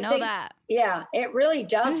know, I know think, that. Yeah, it really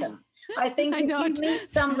doesn't. I think if you meet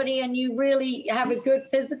somebody and you really have a good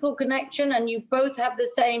physical connection and you both have the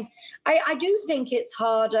same, I do think it's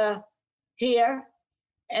harder here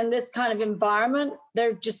in this kind of environment. There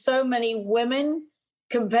are just so many women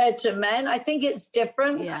compared to men. I think it's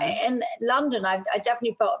different. Yeah. In London, I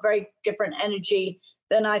definitely felt a very different energy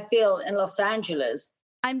than I feel in Los Angeles.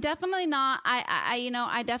 I'm definitely not.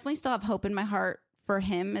 I definitely still have hope in my heart for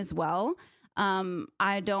him as well.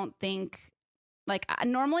 I don't think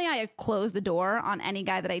normally I close the door on any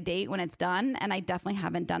guy that I date when it's done, and I definitely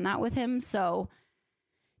haven't done that with him. So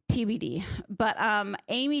TBD. But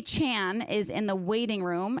Amy Chan is in the waiting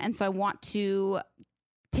room, and so I want to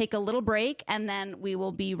take a little break, and then we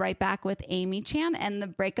will be right back with Amy Chan and the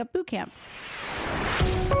Breakup Boot Camp.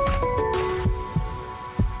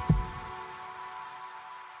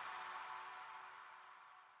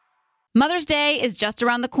 Mother's Day is just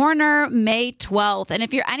around the corner, May 12th. And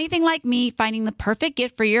if you're anything like me, finding the perfect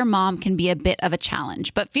gift for your mom can be a bit of a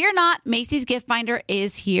challenge. But fear not, Macy's Gift Finder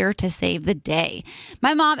is here to save the day.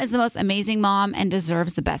 My mom is the most amazing mom and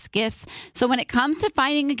deserves the best gifts. So when it comes to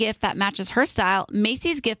finding a gift that matches her style,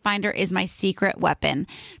 Macy's Gift Finder is my secret weapon.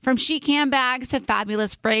 From chic handbags to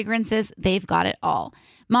fabulous fragrances, they've got it all.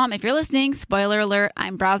 Mom, if you're listening, spoiler alert,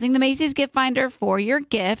 I'm browsing the Macy's Gift Finder for your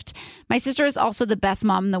gift. My sister is also the best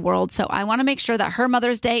mom in the world, so I want to make sure that her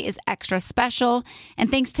Mother's Day is extra special. And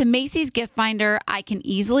thanks to Macy's Gift Finder, I can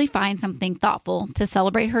easily find something thoughtful to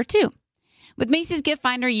celebrate her too. With Macy's Gift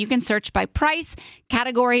Finder, you can search by price,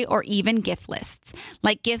 category, or even gift lists,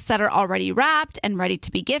 like gifts that are already wrapped and ready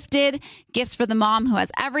to be gifted, gifts for the mom who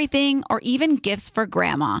has everything, or even gifts for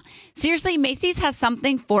grandma. Seriously, Macy's has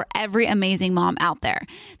something for every amazing mom out there.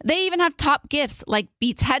 They even have top gifts like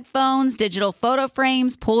Beats headphones, digital photo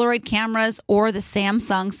frames, Polaroid cameras, or the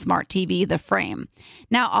Samsung Smart TV, the Frame.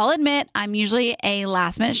 Now, I'll admit, I'm usually a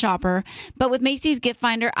last-minute shopper, but with Macy's Gift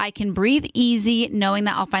Finder, I can breathe easy knowing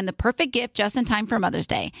that I'll find the perfect gift just in time for Mother's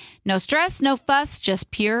Day. No stress, no fuss,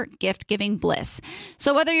 just pure gift-giving bliss.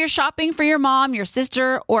 So whether you're shopping for your mom, your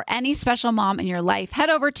sister, or any special mom in your life, head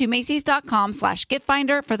over to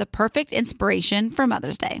Macys.com/giftfinder for the perfect inspiration for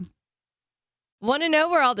Mother's Day. Want to know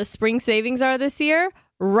where all the spring savings are this year?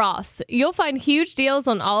 Ross. You'll find huge deals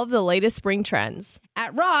on all of the latest spring trends.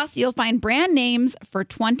 At Ross, you'll find brand names for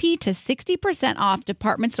 20 to 60% off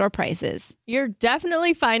department store prices. You're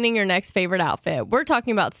definitely finding your next favorite outfit. We're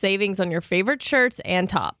talking about savings on your favorite shirts and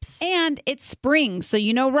tops. And it's spring, so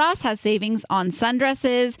you know Ross has savings on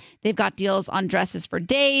sundresses. They've got deals on dresses for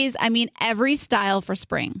days. I mean, every style for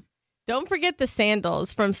spring. Don't forget the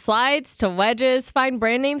sandals. From slides to wedges, find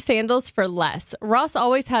brand name sandals for less. Ross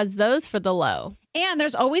always has those for the low. And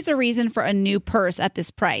there's always a reason for a new purse at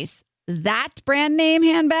this price. That brand name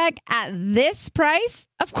handbag at this price?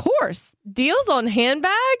 Of course. Deals on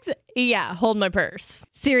handbags? Yeah, hold my purse.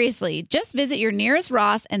 Seriously, just visit your nearest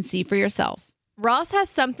Ross and see for yourself. Ross has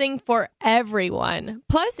something for everyone.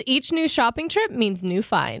 Plus, each new shopping trip means new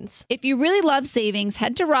finds. If you really love savings,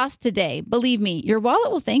 head to Ross today. Believe me, your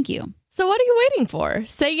wallet will thank you. So what are you waiting for?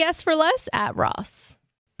 Say yes for less at Ross.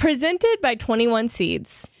 Presented by 21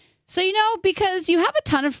 Seeds. So, you know, because you have a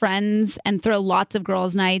ton of friends and throw lots of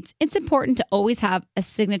girls' nights, it's important to always have a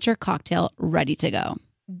signature cocktail ready to go.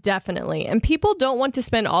 Definitely. And people don't want to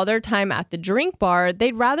spend all their time at the drink bar.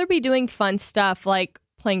 They'd rather be doing fun stuff like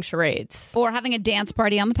playing charades. Or having a dance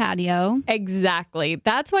party on the patio. Exactly.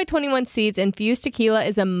 That's why 21 Seeds infused tequila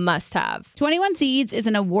is a must-have. 21 Seeds is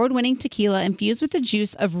an award-winning tequila infused with the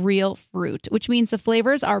juice of real fruit, which means the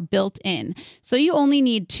flavors are built in. So you only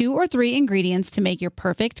need 2 or 3 ingredients to make your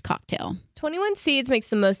perfect cocktail. 21 Seeds makes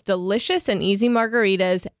the most delicious and easy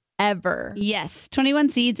margaritas ever. Yes, 21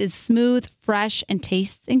 Seeds is smooth, fresh, and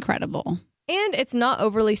tastes incredible. And it's not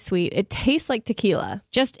overly sweet. It tastes like tequila.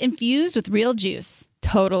 Just infused with real juice.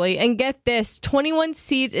 Totally. And get this, 21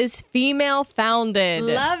 Seeds is female founded.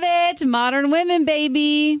 Love it. Modern women,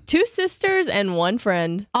 baby. 2 sisters and 1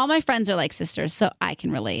 friend. All my friends are like sisters, so I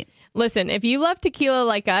can relate. Listen, if you love tequila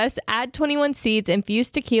like us, add 21 Seeds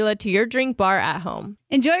infused tequila to your drink bar at home.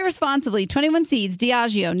 Enjoy responsibly. 21 Seeds,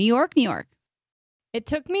 Diageo, New York, New York. It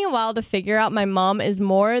took me a while to figure out my mom is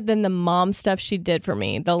more than the mom stuff she did for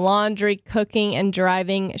me. The laundry, cooking, and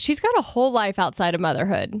driving. She's got a whole life outside of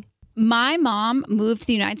motherhood. My mom moved to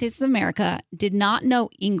the United States of America, did not know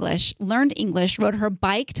English, learned English, rode her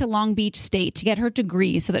bike to Long Beach State to get her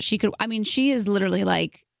degree so that she could, I mean, she is literally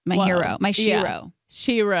like my hero, my shero.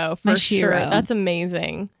 Shiro, My for sure. Shiro. That's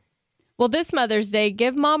amazing. Well, this Mother's Day,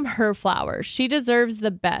 give mom her flowers. She deserves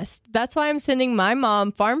the best. That's why I'm sending my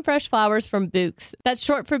mom farm fresh flowers from Bouqs. That's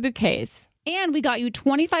short for bouquets. And we got you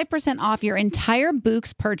 25% off your entire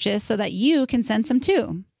Bouqs purchase so that you can send some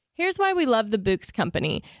too. Here's why we love the Bouqs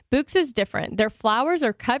company. Bouqs is different. Their flowers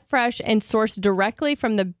are cut fresh and sourced directly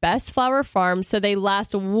from the best flower farms, so they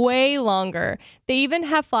last way longer. They even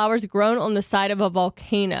have flowers grown on the side of a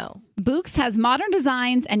volcano. Bouqs has modern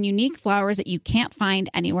designs and unique flowers that you can't find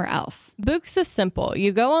anywhere else. Bouqs is simple.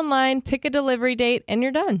 You go online, pick a delivery date, and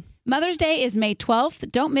you're done. Mother's Day is May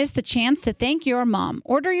 12th. Don't miss the chance to thank your mom.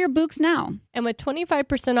 Order your Bouqs now. And with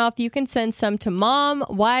 25% off, you can send some to mom,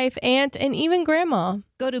 wife, aunt, and even grandma.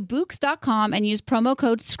 Go to Bouqs.com and use promo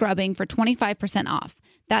code SCRUBBING for 25% off.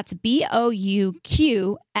 That's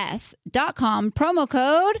BOUQS.com, promo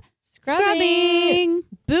code SCRUBBING.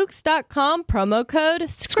 Bouqs.com, promo code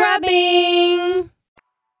SCRUBBING.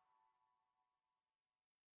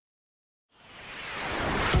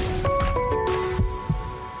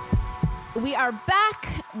 We are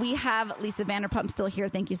back. We have Lisa Vanderpump still here.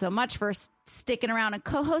 Thank you so much for sticking around and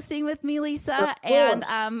co-hosting with me, Lisa. And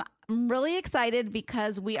I'm really excited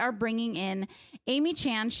because we are bringing in Amy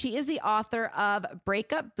Chan. She is the author of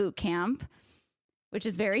Breakup Boot Camp, which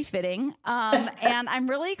is very fitting. And I'm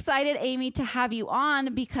really excited, Amy, to have you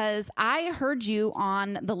on because I heard you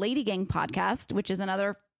on the Lady Gang podcast, which is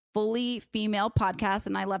another fully female podcast,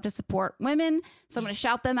 and I love to support women, so I'm going to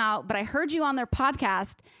shout them out. But I heard you on their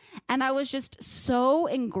podcast, and I was just so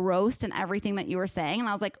engrossed in everything that you were saying, and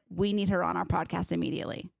I was like, we need her on our podcast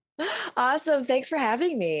immediately. Awesome. Thanks for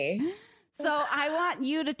having me. So I want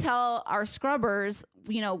you to tell our scrubbers,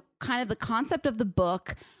 kind of the concept of the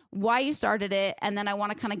book, why you started it, and then I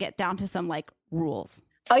want to kind of get down to some rules.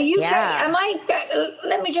 Are you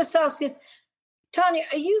let me just ask this, Tanya,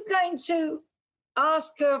 are you going to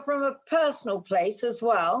ask her from a personal place as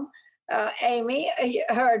well, Amy,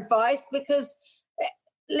 her advice? Because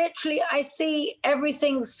literally I see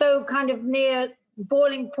everything so kind of near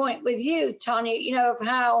boiling point with you, Tanya, of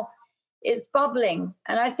how it's bubbling.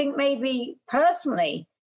 And I think maybe personally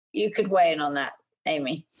you could weigh in on that,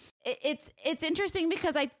 Amy. It's interesting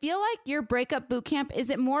because I feel like your breakup boot camp, is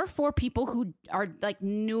it more for people who are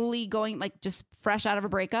newly going, just fresh out of a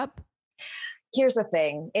breakup? Here's the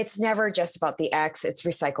thing. It's never just about the ex, it's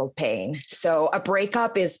recycled pain. So a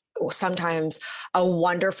breakup is sometimes a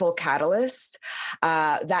wonderful catalyst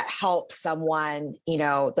that helps someone,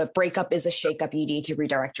 the breakup is a shakeup you need to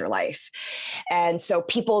redirect your life. And so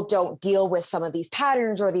people don't deal with some of these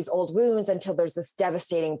patterns or these old wounds until there's this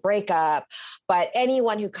devastating breakup. But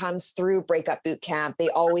anyone who comes through breakup boot camp, they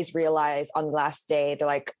always realize on the last day, they're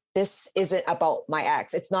like, this isn't about my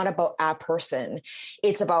ex. It's not about a person.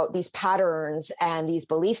 It's about these patterns and these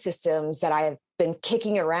belief systems that I have been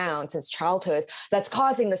kicking around since childhood that's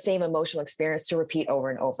causing the same emotional experience to repeat over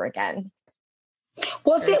and over again.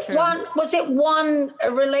 Was it one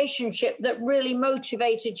relationship that really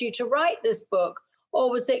motivated you to write this book?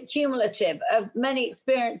 Or was it cumulative of many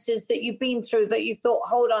experiences that you've been through that you thought,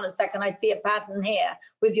 hold on a second, I see a pattern here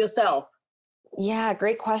with yourself? Yeah,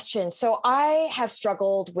 great question. So I have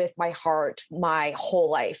struggled with my heart my whole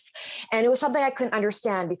life. And it was something I couldn't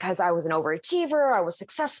understand because I was an overachiever, I was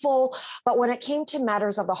successful. But when it came to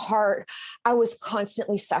matters of the heart, I was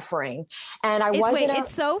constantly suffering. And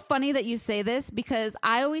it's so funny that you say this because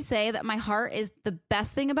I always say that my heart is the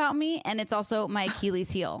best thing about me. And it's also my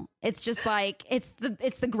Achilles heel. It's just it's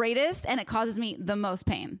the greatest and it causes me the most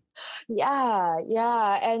pain. Yeah.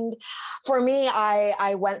 And for me,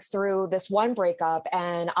 I went through this one breakup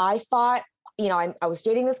and I thought, I was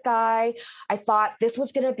dating this guy. I thought this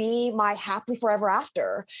was going to be my happily forever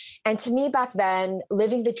after. And to me back then,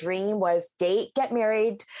 living the dream was date, get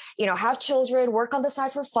married, have children, work on the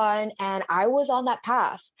side for fun. And I was on that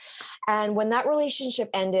path. And when that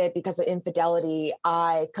relationship ended because of infidelity,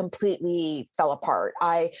 I completely fell apart.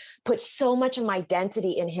 I put so much of my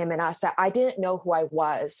identity in him and us that I didn't know who I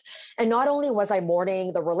was. And not only was I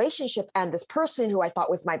mourning the relationship and this person who I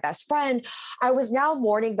thought was my best friend, I was now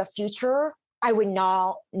mourning the future I would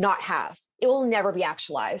not have. It will never be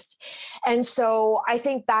actualized. And so I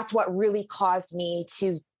think that's what really caused me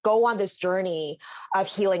to go on this journey of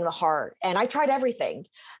healing the heart. And I tried everything: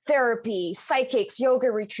 therapy, psychics,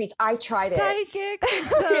 yoga retreats. I tried it. Psychics,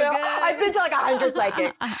 so good. I've been to 100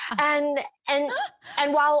 psychics. And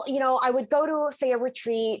while, I would go to, say, a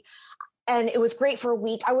retreat, and it was great for a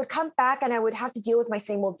week. I would come back and I would have to deal with my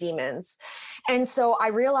same old demons. And so I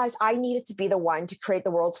realized I needed to be the one to create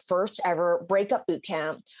the world's first ever breakup boot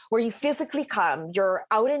camp, where you physically come, you're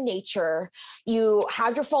out in nature, you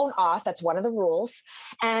have your phone off, that's one of the rules,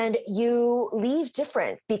 and you leave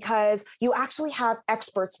different because you actually have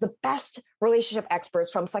experts, the best relationship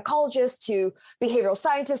experts, from psychologists to behavioral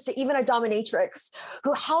scientists to even a dominatrix,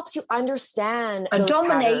 who helps you understand a those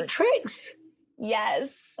dominatrix. Patterns.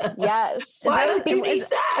 Yes. Yes. Why would you need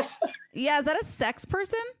that? Yeah. Is that a sex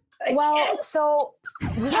person? Well, so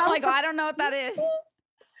we have I don't know what that is.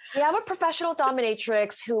 We have a professional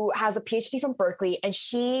dominatrix who has a PhD from Berkeley, and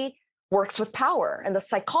she works with power and the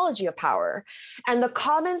psychology of power. And the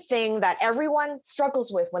common thing that everyone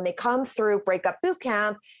struggles with when they come through breakup boot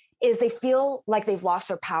camp is they feel like they've lost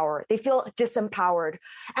their power. They feel disempowered.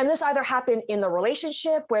 And this either happened in the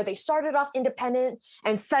relationship where they started off independent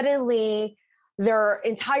and suddenly their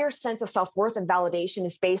entire sense of self-worth and validation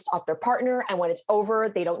is based off their partner. And when it's over,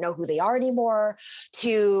 they don't know who they are anymore,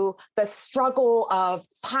 to the struggle of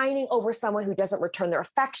pining over someone who doesn't return their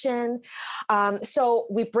affection. So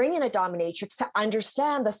we bring in a dominatrix to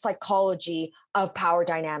understand the psychology of power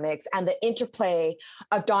dynamics and the interplay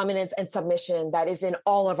of dominance and submission that is in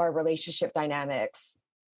all of our relationship dynamics.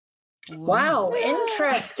 Wow,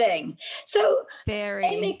 interesting. So, very.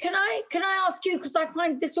 Amy, can I ask you, because I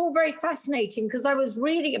find this all very fascinating, because I was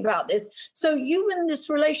reading about this. So you were in this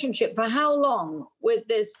relationship for how long with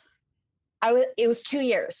this? It was 2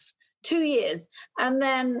 years. 2 years. And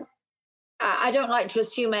then I don't like to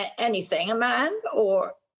assume anything, a man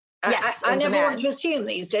or... Yes, I never want to assume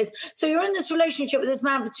these days. So you're in this relationship with this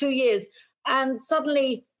man for 2 years, and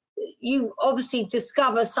suddenly you obviously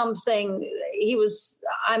discover something.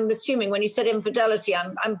 I'm assuming when you said infidelity,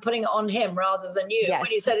 I'm putting it on him rather than you. Yes.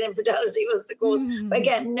 When you said infidelity was the cause. But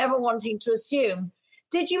again, never wanting to assume.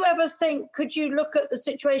 Did you ever think, could you look at the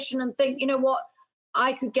situation and think, you know what,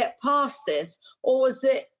 I could get past this? Or was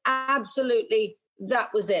it absolutely,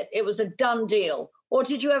 that was it? It was a done deal? Or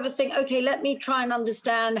did you ever think, okay, let me try and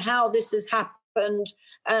understand how this has happened,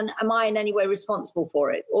 and am I in any way responsible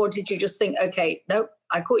for it? Or did you just think, okay, nope,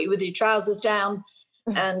 I caught you with your trousers down,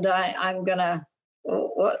 and I'm gonna.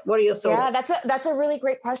 What are your thoughts? Yeah, that's a really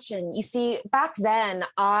great question. You see, back then,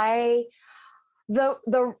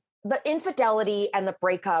 the infidelity and the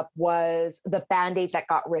breakup was the Band-Aid that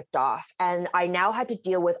got ripped off. And I now had to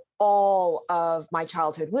deal with all of my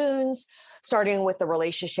childhood wounds, starting with the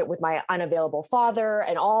relationship with my unavailable father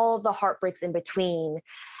and all the heartbreaks in between.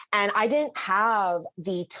 And I didn't have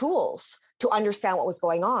the tools to understand what was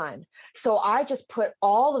going on. So I just put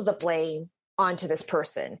all of the blame onto this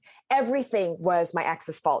person. Everything was my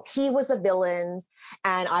ex's fault. He was a villain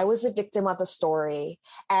and I was a victim of the story.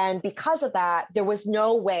 And because of that, there was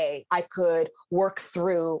no way I could work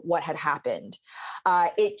through what had happened.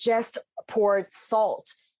 It just poured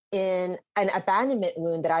salt in an abandonment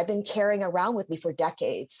wound that I've been carrying around with me for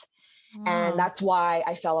decades. Wow. And that's why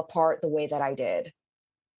I fell apart the way that I did.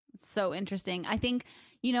 So interesting. I think,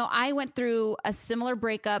 I went through a similar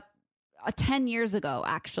breakup 10 years ago,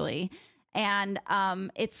 actually. And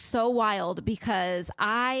it's so wild because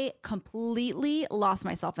I completely lost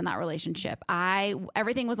myself in that relationship.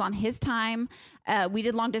 Everything was on his time. We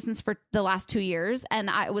did long distance for the last 2 years, and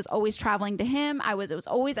I was always traveling to him.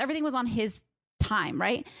 Everything was on his time,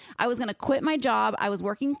 right? I was going to quit my job. I was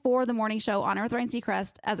working for the morning show on Earth, Ryan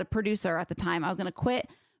Seacrest as a producer at the time. I was going to quit,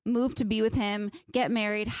 move to be with him, get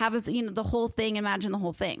married, have the whole thing, imagine the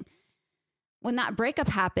whole thing. When that breakup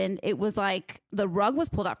happened, it was like the rug was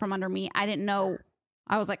pulled out from under me. I didn't know.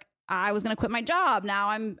 I was like, I was going to quit my job. Now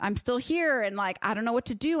I'm still here. And like, I don't know what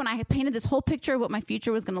to do. And I had painted this whole picture of what my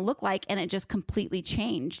future was going to look like. And it just completely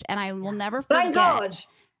changed. And I will never forget. Thank God.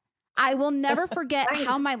 I will never forget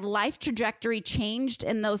how my life trajectory changed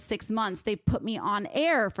in those 6 months. They put me on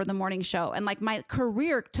air for the morning show, and like my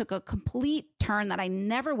career took a complete turn that I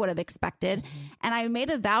never would have expected. Mm-hmm. And I made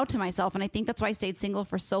a vow to myself, and I think that's why I stayed single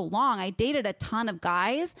for so long. I dated a ton of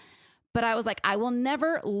guys, but I was like, I will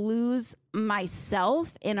never lose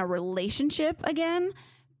myself in a relationship again,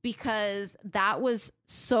 because that was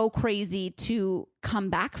so crazy to come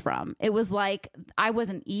back from. It was like, I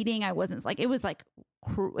wasn't eating. It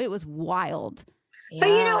was wild. But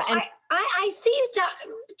I see you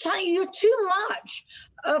telling you're too much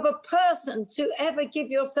of a person to ever give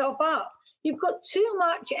yourself up. You've got too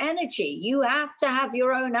much energy. You have to have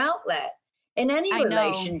your own outlet in any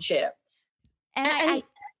relationship. And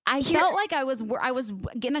I felt like I was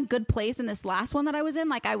in a good place in this last one that I was in.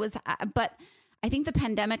 But I think the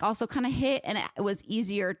pandemic also kind of hit, and it was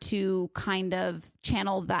easier to kind of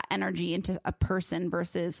channel that energy into a person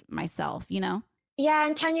versus myself, Yeah,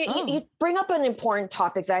 and Tanya, you bring up an important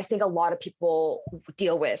topic that I think a lot of people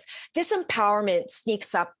deal with. Disempowerment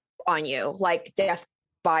sneaks up on you like death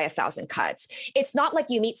by 1,000 cuts. It's not like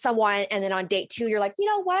you meet someone and then on date 2, you're like, you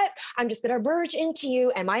know what? I'm just going to merge into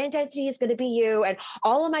you and my identity is going to be you and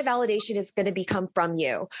all of my validation is going to become from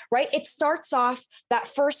you, right? It starts off that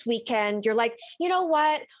first weekend. You're like, you know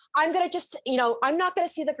what? I'm going to just, I'm not going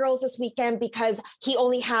to see the girls this weekend because he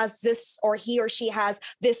only has this or he or she has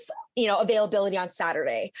this, availability on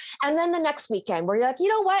Saturday. And then the next weekend where you're like, you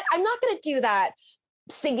know what? I'm not going to do that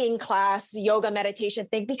singing class, yoga, meditation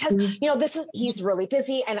thing, because, he's really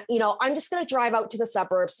busy. And, I'm just going to drive out to the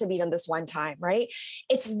suburbs to meet him this one time. Right.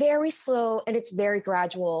 It's very slow and it's very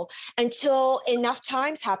gradual until enough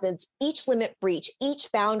times happens. Each limit breach,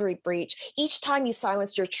 each boundary breach, each time you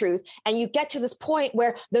silence your truth. And you get to this point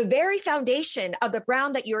where the very foundation of the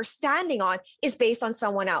ground that you're standing on is based on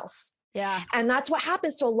someone else. Yeah. And that's what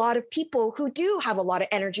happens to a lot of people who do have a lot of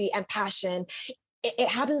energy and passion. It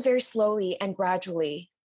happens very slowly and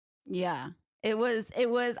gradually. Yeah, it was,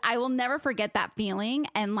 I will never forget that feeling.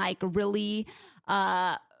 And really,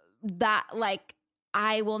 I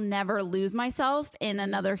will never lose myself in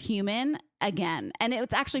another human again. And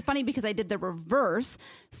it's actually funny because I did the reverse.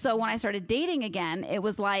 So when I started dating again, it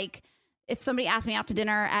was like, if somebody asked me out to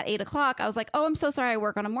dinner at 8:00, I was like, oh, I'm so sorry. I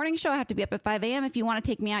work on a morning show. I have to be up at 5 a.m. If you want to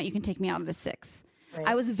take me out, you can take me out at 6. Right.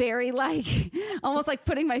 I was very almost like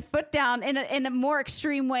putting my foot down in a more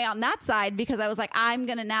extreme way on that side, because I was like, I'm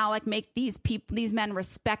going to now make these men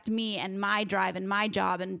respect me and my drive and my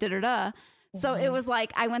job and da-da-da. So it was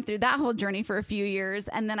like, I went through that whole journey for a few years.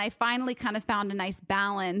 And then I finally kind of found a nice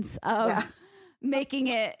balance of making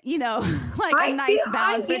it, a nice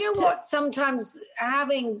balance. What? Sometimes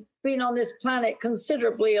having been on this planet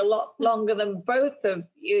considerably a lot longer than both of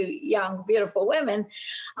you young, beautiful women,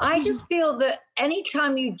 I just feel that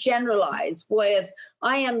anytime you generalize with,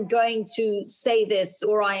 I am going to say this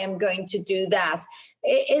or I am going to do that,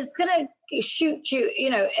 it's going to shoot you,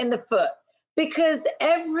 in the foot. Because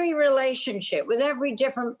every relationship with every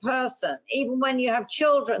different person, even when you have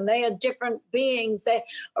children, they are different beings. They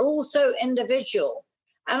are also individual.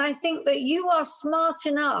 And I think that you are smart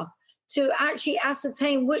enough to actually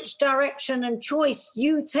ascertain which direction and choice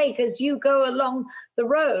you take as you go along the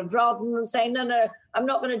road, rather than saying, no, I'm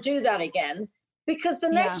not going to do that again. Because the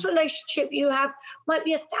next relationship you have might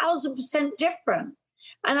be 1,000% different.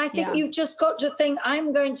 And I think you've just got to think,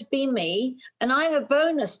 I'm going to be me and I'm a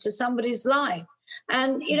bonus to somebody's life.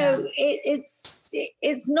 And,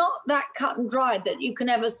 it's not that cut and dried that you can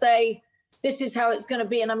ever say, this is how it's going to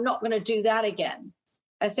be and I'm not going to do that again.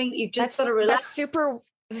 I think you've just got to relax. That's super,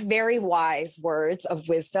 very wise words of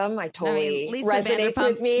wisdom. I totally resonates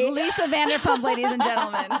with me. Lisa Vanderpump, ladies and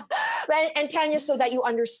gentlemen. And Tanya, so that you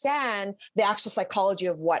understand the actual psychology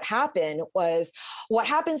of what happened was, what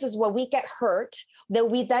happens is when we get hurt, then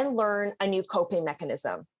we then learn a new coping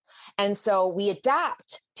mechanism. And so we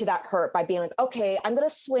adapt to that hurt by being like, okay, I'm going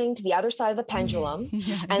to swing to the other side of the pendulum.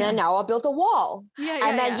 And then now I'll build a wall.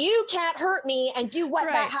 And then you can't hurt me and do what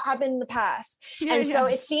that happened in the past. So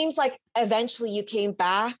it seems like eventually you came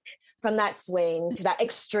back from that swing to that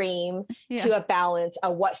extreme to a balance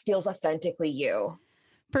of what feels authentically you.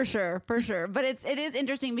 For sure. But it is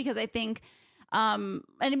interesting because I think, and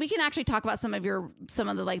we can actually talk about some of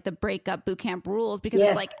the breakup boot camp rules, because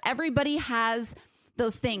it's like everybody has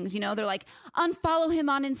those things, they're like, unfollow him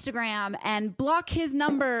on Instagram and block his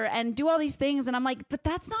number and do all these things. And I'm like, but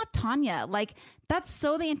that's not Tanya. Like, that's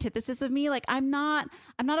so the antithesis of me. Like, I'm not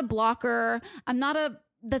a blocker.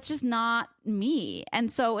 That's just not me.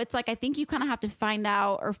 And so it's like, I think you kind of have to find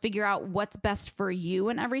out or figure out what's best for you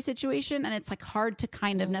in every situation. And it's like hard to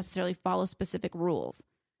kind of necessarily follow specific rules.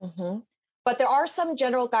 But there are some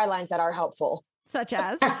general guidelines that are helpful. Such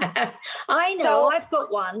as? I know, I've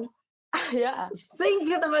got one.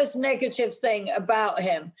 Think of the most negative thing about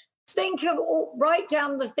him. Write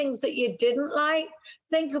down the things that you didn't like.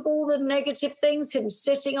 Think of all the negative things, him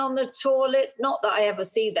sitting on the toilet. Not that I ever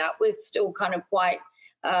see that. We're still kind of quite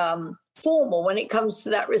formal when it comes to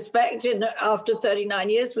that respect. And after 39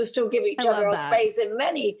 years, we still give each other our space in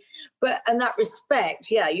many. And that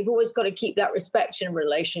respect, you've always got to keep that respect in a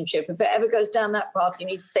relationship. If it ever goes down that path, you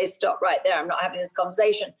need to say, stop right there. I'm not having this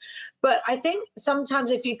conversation. But I think sometimes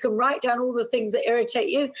if you can write down all the things that irritate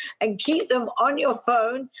you and keep them on your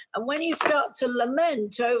phone, and when you start to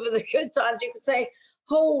lament over the good times, you can say,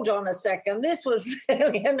 hold on a second, this was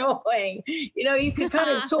really annoying. You can kind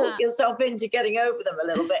of talk yourself into getting over them a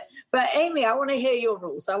little bit. But Amy, I want to hear your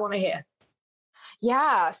rules. I want to hear.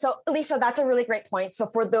 Yeah. So Lisa, that's a really great point. So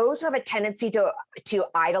for those who have a tendency to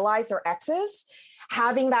idolize their exes,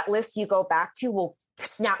 having that list you go back to will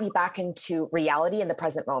snap you back into reality in the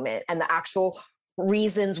present moment and the actual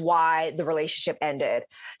reasons why the relationship ended.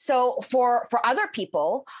 So for other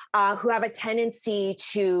people who have a tendency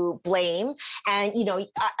to blame, and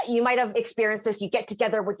you might have experienced this, you get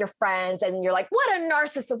together with your friends and you're like, what a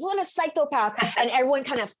narcissist, what a psychopath, and everyone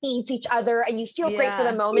kind of feeds each other and you feel great for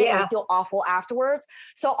the moment and you feel awful afterwards.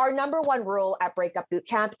 So our number one rule at Breakup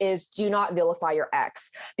Bootcamp is do not vilify your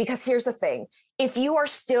ex, because here's the thing. If you are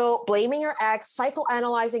still blaming your ex,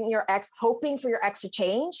 psychoanalyzing your ex, hoping for your ex to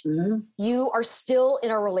change, you are still in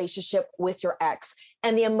a relationship with your ex.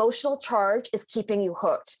 And the emotional charge is keeping you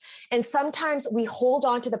hooked. And sometimes we hold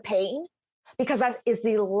on to the pain because that is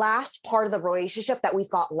the last part of the relationship that we've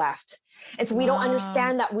got left. And so we don't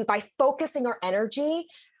understand that by focusing our energy,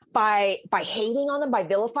 by hating on them, by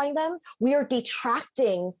vilifying them, we are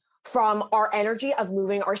detracting from our energy of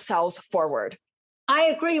moving ourselves forward. I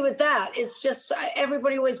agree with that. It's just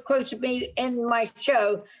everybody always quoted me in my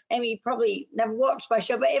show. Amy, you probably never watched my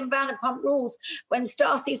show, but in Vanderpump Rules, when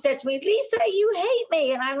Stacy said to me, Lisa, you hate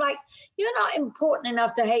me. And I'm like, you're not important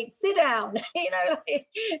enough to hate. Sit down.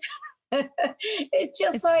 It's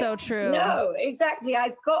just so true. No, exactly.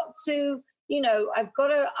 I've got to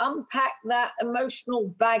unpack that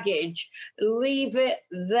emotional baggage, leave it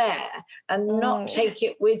there and not take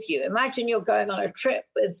it with you. Imagine you're going on a trip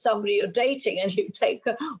with somebody you're dating and you take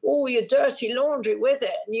all your dirty laundry with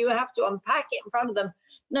it and you have to unpack it in front of them.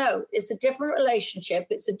 No, it's a different relationship.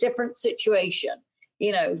 It's a different situation,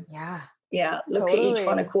 Yeah. Look totally. at each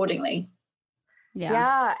one accordingly.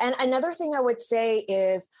 Yeah. And another thing I would say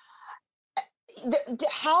is,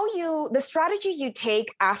 the strategy you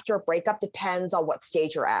take after a breakup depends on what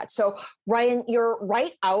stage you're at. So Ryan, you're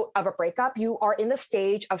right out of a breakup. You are in the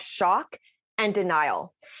stage of shock and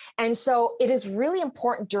denial. And so it is really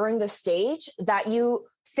important during this stage that you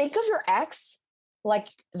think of your ex like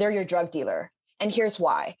they're your drug dealer. And here's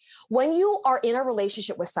why. When you are in a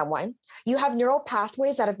relationship with someone, you have neural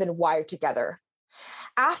pathways that have been wired together.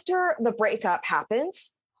 After the breakup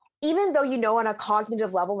happens, even though you know on a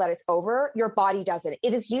cognitive level that it's over, your body doesn't.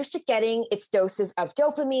 It is used to getting its doses of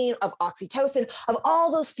dopamine, of oxytocin, of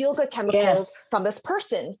all those feel-good chemicals from this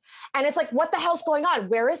person. And it's like, what the hell's going on?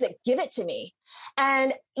 Where is it? Give it to me.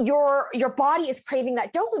 And your body is craving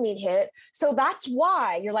that dopamine hit. So that's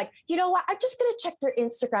why you're like, you know what? I'm just going to check their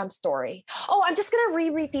Instagram story. Oh, I'm just going to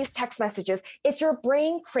reread these text messages. It's your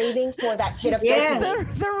brain craving for that hit of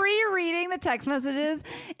dopamine. The rereading the text messages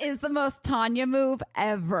is the most Tanya move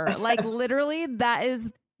ever. Like literally that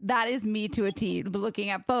is me to a T.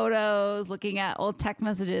 Looking at photos, looking at old text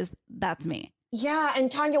messages. That's me. Yeah. And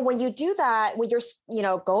Tanya, when you do that, when you're,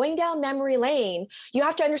 going down memory lane, you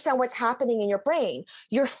have to understand what's happening in your brain.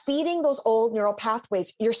 You're feeding those old neural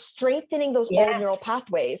pathways. You're strengthening those old neural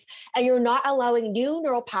pathways, and you're not allowing new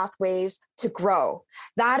neural pathways to grow.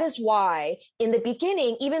 That is why in the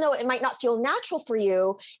beginning, even though it might not feel natural for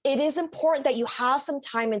you, it is important that you have some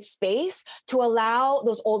time and space to allow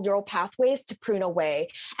those old neural pathways to prune away.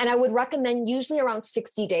 And I would recommend usually around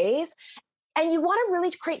 60 days. And you want to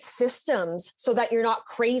really create systems so that you're not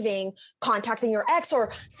craving contacting your ex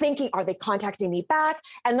or thinking, are they contacting me back?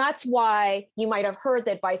 And that's why you might have heard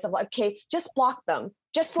the advice of, okay, just block them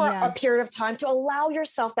just for a period of time to allow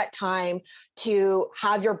yourself that time to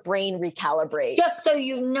have your brain recalibrate. Just so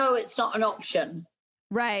you know it's not an option.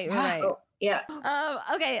 Right. Yeah.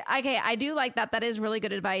 Okay. I do like that. That is really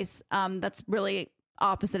good advice. That's really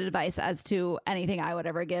opposite advice as to anything I would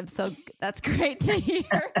ever give. So that's great to hear.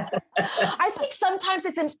 I think sometimes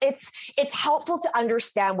it's helpful to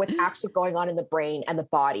understand what's actually going on in the brain and the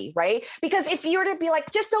body, right? Because if you were to be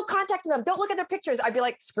like, just don't contact them, don't look at their pictures, I'd be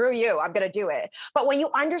like, screw you, I'm going to do it. But when you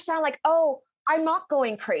understand like, oh, I'm not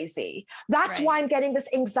going crazy. That's why I'm getting this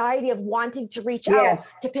anxiety of wanting to reach out,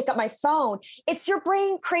 to pick up my phone. It's your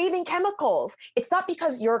brain craving chemicals. It's not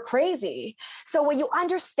because you're crazy. So when you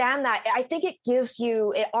understand that, I think it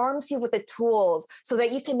arms you with the tools so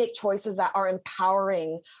that you can make choices that are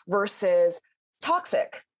empowering versus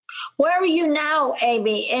toxic. Where are you now,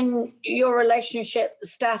 Amy, in your relationship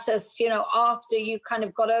status, after you kind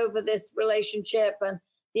of got over this relationship and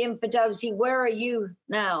the infidelity? Where are you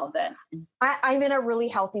now then? I'm in a really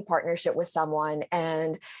healthy partnership with someone,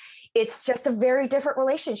 and it's just a very different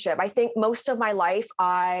relationship. I think most of my life,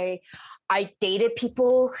 I dated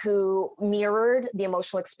people who mirrored the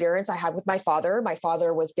emotional experience I had with my father. My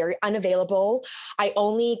father was very unavailable. I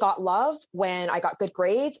only got love when I got good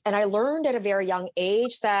grades. And I learned at a very young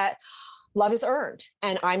age that love is earned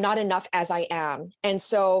and I'm not enough as I am. And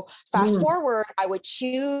so fast forward, I would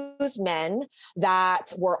choose men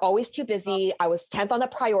that were always too busy. I was 10th on the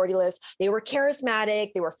priority list. They were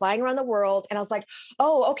charismatic. They were flying around the world. And I was like,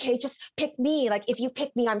 oh, okay, just pick me. Like if you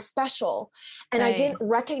pick me, I'm special. And I didn't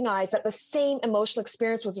recognize that the same emotional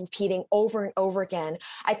experience was repeating over and over again.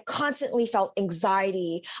 I constantly felt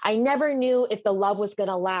anxiety. I never knew if the love was going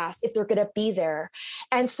to last, if they're going to be there.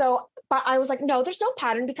 And so, but I was like, no, there's no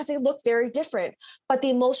pattern because they look very different, but the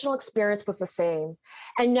emotional experience was the same.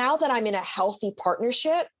 And now that I'm in a healthy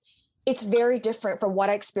partnership, it's very different from what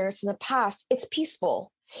I experienced in the past. It's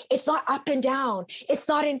peaceful. It's not up and down. It's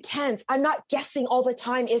not intense. I'm not guessing all the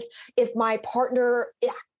time if my partner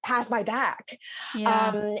has my back.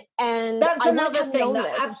 Yeah. And that's I another thing that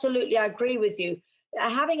this. Absolutely, I agree with you.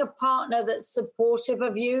 Having a partner that's supportive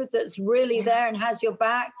of you, that's really there and has your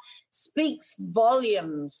back, speaks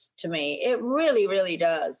volumes to me. It really, really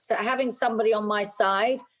does. So having somebody on my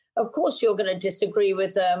side, of course, you're going to disagree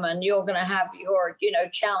with them and you're going to have your,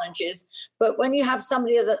 challenges. But when you have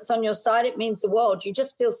somebody that's on your side, it means the world. You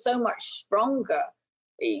just feel so much stronger.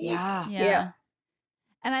 Yeah.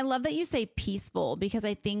 And I love that you say peaceful, because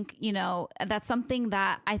I think, that's something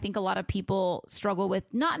that I think a lot of people struggle with,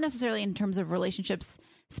 not necessarily in terms of relationships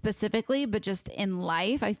specifically, but just in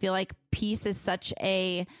life. I feel like peace is such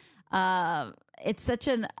it's such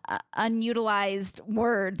an unutilized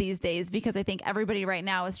word these days, because I think everybody right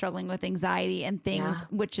now is struggling with anxiety and things,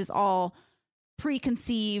 which is all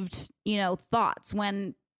preconceived, thoughts,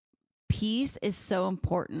 when peace is so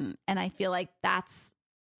important. And I feel like that's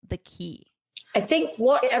the key. I think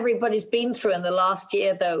what everybody's been through in the last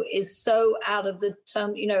year, though, is so out of the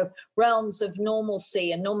realms of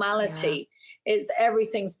normalcy and normality. It's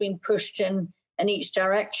everything's been pushed in each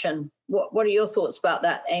direction. What are your thoughts about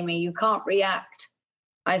that, Amy? You can't react.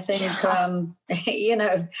 I think,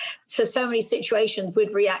 to so many situations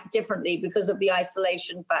we'd react differently because of the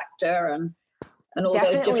isolation factor and all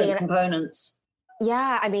those different components.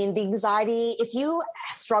 Yeah, I mean, the anxiety, if you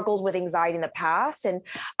struggled with anxiety in the past and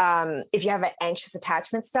if you have an anxious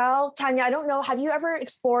attachment style, Tanya, I don't know, have you ever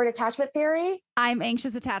explored attachment theory? I'm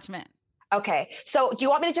anxious attachment. Okay. So do you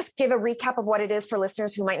want me to just give a recap of what it is for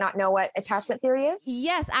listeners who might not know what attachment theory is?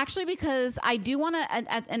 Yes, actually, because I do want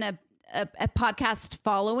to, in a podcast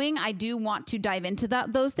following, I do want to dive into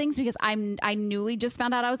those things, because I newly just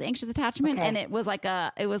found out I was anxious attachment, and it was like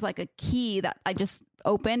a key that I just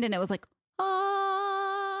opened, and it was like,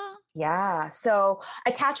 Yeah. So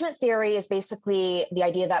attachment theory is basically the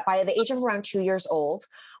idea that by the age of around 2 years old,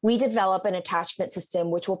 we develop an attachment system,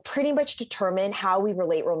 which will pretty much determine how we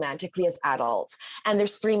relate romantically as adults. And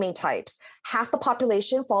there's three main types. Half the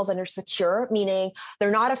population falls under secure, meaning they're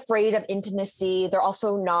not afraid of intimacy. They're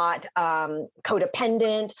also not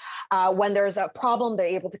codependent. When there's a problem, they're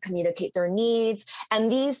able to communicate their needs. And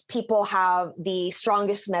these people have the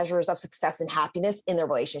strongest measures of success and happiness in their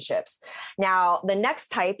relationships. Now, the next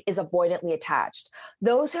type is avoidantly attached.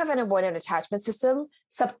 Those who have an avoidant attachment system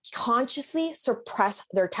subconsciously suppress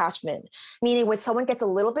their attachment, meaning when someone gets a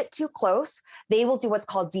little bit too close, they will do what's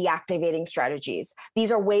called deactivating strategies.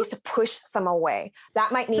 These are ways to push someone away.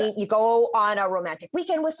 That might mean you go on a romantic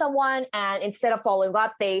weekend with someone, and instead of following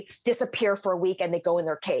up, they disappear for a week and they go in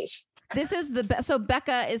their cave. This is so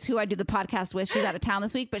Becca is who I do the podcast with. She's out of town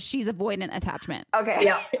this week, but she's avoidant attachment. Okay.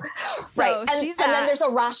 Yeah. So right. she's and then there's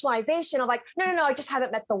a rationalization of like, no, I just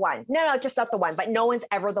haven't met the one. No, just not the one. But no one's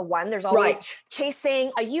ever the one. There's always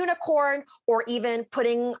chasing a unicorn or even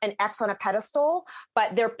putting an ex on a pedestal.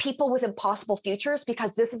 But they're people with impossible futures,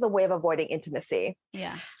 because this is a way of avoiding intimacy.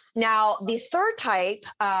 Yeah. Now, the third type,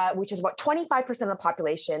 which is about 25% of the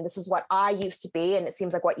population, this is what I used to be, and it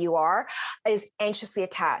seems like what you are, is anxiously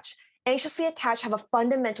attached. Anxiously attached have a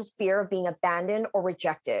fundamental fear of being abandoned or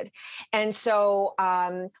rejected. And so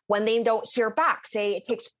when they don't hear back, say it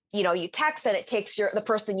takes, you text and it takes the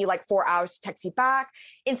person you like 4 hours to text you back,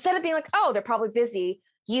 instead of being like, oh, they're probably busy,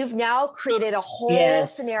 you've now created a whole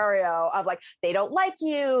scenario of like, they don't like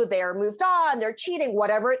you, they're moved on, they're cheating,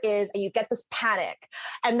 whatever it is. And you get this panic.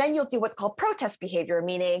 And then you'll do what's called protest behavior,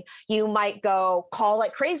 meaning you might go call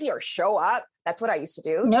like crazy or show up. That's what I used to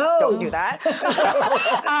do. No. Don't do that.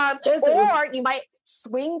 Or you might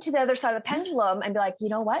swing to the other side of the pendulum and be like, you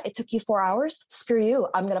know what? It took you 4 hours. Screw you.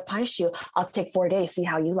 I'm going to punish you. I'll take 4 days. See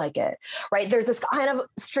how you like it. Right. There's this kind of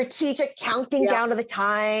strategic counting down to the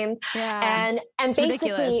time. Yeah. And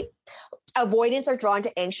basically, avoidants are drawn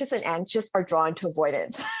to anxious and anxious are drawn to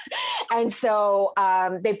avoidance. And so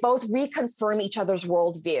they both reconfirm each other's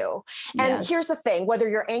worldview. And here's the thing, whether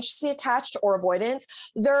you're anxiously attached or avoidant,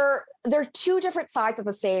 they're two different sides of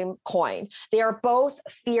the same coin. They are both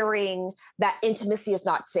fearing that intimacy is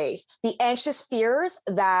not safe. The anxious fears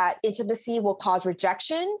that intimacy will cause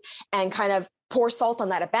rejection and kind of pour salt on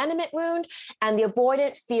that abandonment wound. And the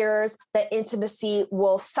avoidant fears that intimacy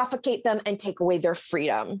will suffocate them and take away their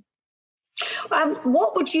freedom.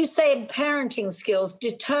 What would you say in parenting skills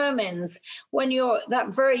determines when you're that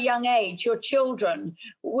very young age, your children,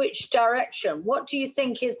 which direction? What do you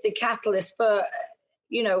think is the catalyst for,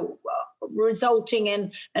 resulting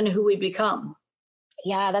in and who we become?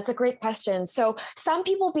 Yeah, that's a great question. So some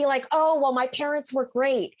people be like, oh, well, my parents were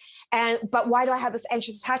great. But why do I have this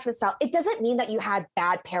anxious attachment style? It doesn't mean that you had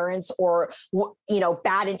bad parents or,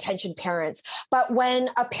 bad intentioned parents. But when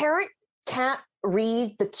a parent can't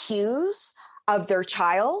read the cues of their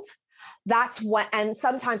child, that's what, and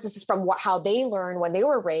sometimes this is from how they learn when they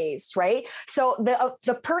were raised, right? So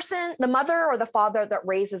the person, the mother or the father that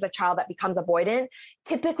raises a child that becomes avoidant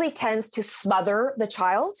typically tends to smother the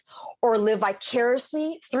child or live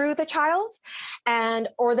vicariously through the child.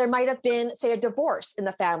 Or there might have been, say, a divorce in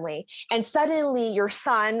the family. And suddenly your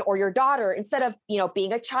son or your daughter, instead of,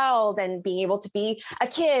 being a child and being able to be a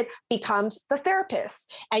kid, becomes the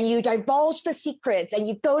therapist. And you divulge the secrets and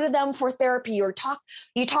you go to them for therapy or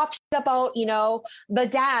you talk about, the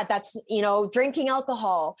dad that's, drinking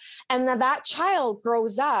alcohol. And then that child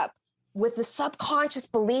grows up with the subconscious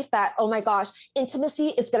belief that, oh my gosh, intimacy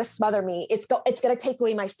is going to smother me. It's going to take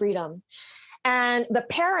away my freedom. And the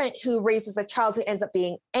parent who raises a child who ends up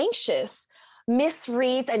being anxious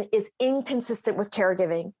misreads and is inconsistent with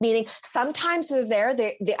caregiving, meaning sometimes they're there,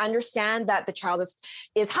 they understand that the child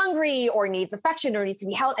is hungry or needs affection or needs to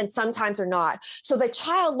be held, and sometimes they're not. So the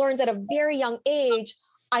child learns at a very young age,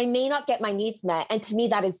 I may not get my needs met. And to me,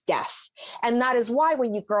 that is death. And that is why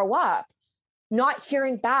when you grow up, not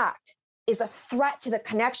hearing back is a threat to the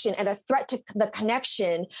connection, and a threat to the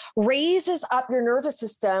connection raises up your nervous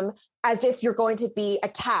system as if you're going to be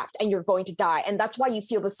attacked and you're going to die. And that's why you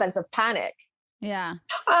feel the sense of panic. Yeah.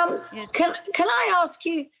 Can I ask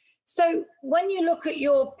you, so when you look at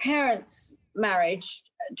your parents' marriage,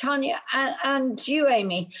 Tanya, and you,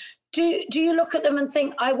 Amy, do you look at them and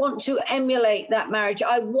think, I want to emulate that marriage,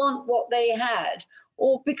 I want what they had?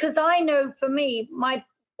 Or because I know for me, my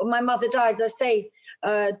mother died, as I say,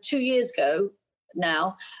 2 years ago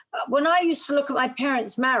now. When I used to look at my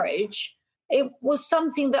parents' marriage, it was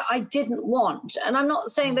something that I didn't want. And I'm not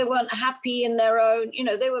saying they weren't happy in their own,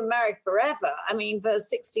 they were married forever. I mean, for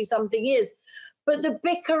 60 something years, but the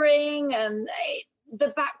bickering and the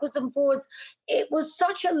backwards and forwards, it was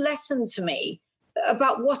such a lesson to me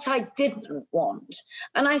about what I didn't want.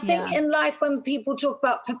 And I think in life, when people talk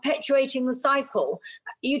about perpetuating the cycle,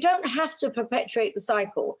 you don't have to perpetuate the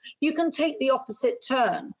cycle. You can take the opposite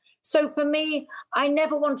turn. So for me, I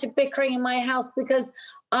never wanted bickering in my house because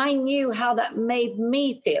I knew how that made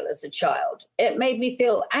me feel as a child. It made me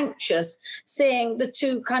feel anxious seeing the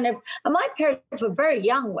two kind of, and my parents were very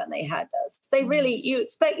young when they had us. They really, you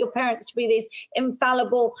expect your parents to be these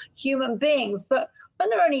infallible human beings, but when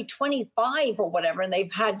they're only 25 or whatever and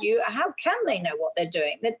they've had you, how can they know what they're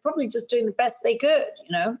doing? They're probably just doing the best they could,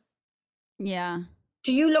 Yeah.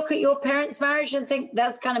 Do you look at your parents' marriage and think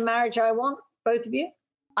that's the kind of marriage I want, both of you?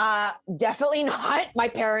 Definitely not. My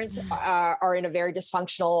parents are in a very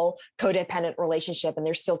dysfunctional, codependent relationship, and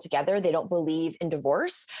they're still together. They don't believe in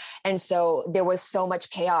divorce. And so there was so much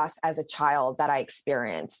chaos as a child that I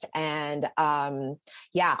experienced. And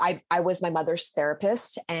I was my mother's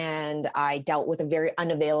therapist, and I dealt with a very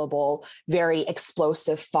unavailable, very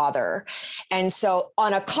explosive father. And so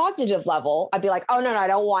on a cognitive level, I'd be like, oh, no, I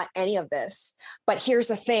don't want any of this. But here's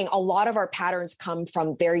the thing. A lot of our patterns come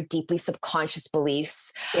from very deeply subconscious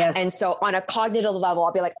beliefs. Yes. And so on a cognitive level,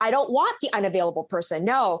 I'll be like, I don't want the unavailable person.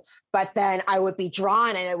 No, but then I would be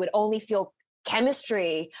drawn and I would only feel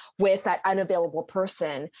chemistry with that unavailable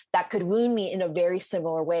person that could wound me in a very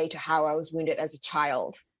similar way to how I was wounded as a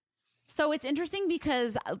child. So it's interesting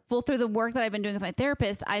because through the work that I've been doing with my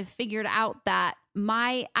therapist, I've figured out that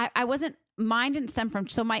mine didn't stem from,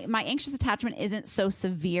 so my anxious attachment isn't so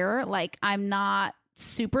severe. Like I'm not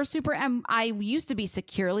super, I used to be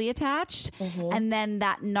securely attached. Mm-hmm. And then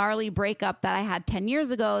that gnarly breakup that I had 10 years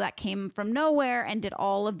ago that came from nowhere and did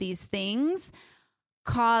all of these things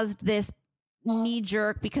caused this knee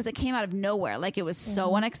jerk because it came out of nowhere. Like it was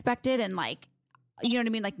so unexpected and like, you know what I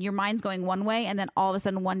mean? Like your mind's going one way and then all of a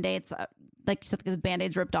sudden one day it's like the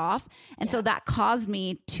Band-Aid's ripped off. And so that caused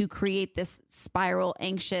me to create this spiral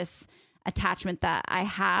anxious attachment that I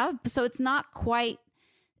have. So it's not quite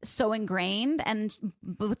so ingrained. And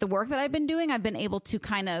with the work that I've been doing, I've been able to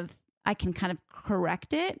I can kind of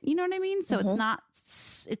correct it. You know what I mean? So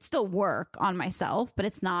it's still work on myself, but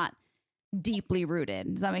it's not deeply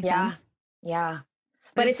rooted. Does that make sense? Yeah.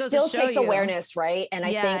 But it still takes awareness, right? And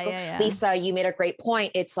I think, Lisa, you made a great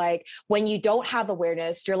point. It's like when you don't have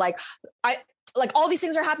awareness, you're like, all these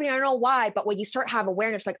things are happening. I don't know why. But when you start have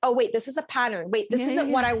awareness, like, oh, wait, this is a pattern. Wait, this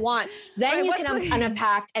isn't what I want. Then you can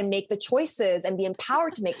unpack and make the choices and be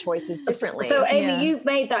empowered to make choices differently. So Amy, you've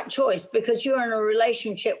made that choice because you're in a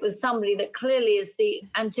relationship with somebody that clearly is the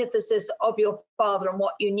antithesis of your father and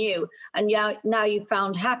what you knew. And now you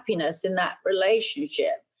found happiness in that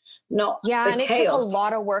relationship. And it took a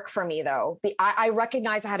lot of work for me, though. I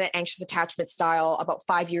recognized I had an anxious attachment style about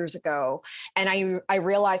 5 years ago. And I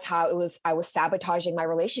realized how I was sabotaging my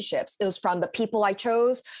relationships. It was from the people I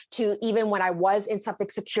chose to even when I was in something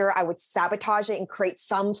secure, I would sabotage it and create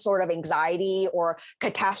some sort of anxiety or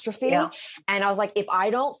catastrophe. Yeah. And I was like, if I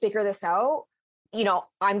don't figure this out,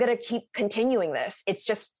 I'm going to keep continuing this. It's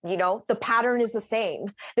just, the pattern is the same.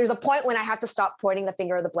 There's a point when I have to stop pointing the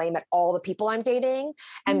finger of the blame at all the people I'm dating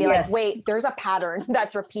and be like, wait, there's a pattern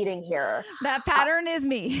that's repeating here. That pattern is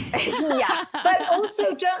me. Yeah. But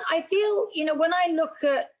also, I feel, when I look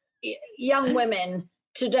at young women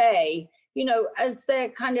today, as they're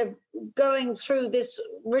kind of going through this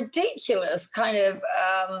ridiculous kind of,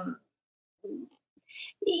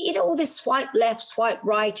 all this swipe left, swipe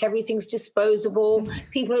right, everything's disposable.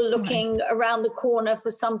 People are looking around the corner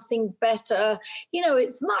for something better.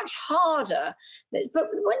 It's much harder. But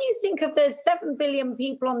when you think of there's 7 billion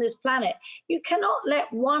people on this planet, you cannot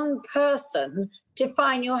let one person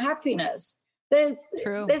define your happiness. There's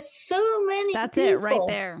so many people right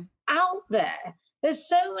there out there. There's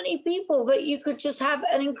so many people that you could just have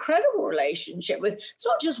an incredible relationship with. It's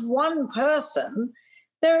not just one person.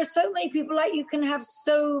 There are so many people, like you can have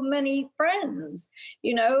so many friends,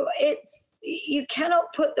 you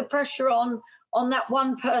cannot put the pressure on that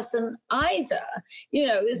one person either.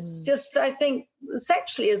 It's just, I think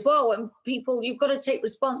sexually as well, when you've got to take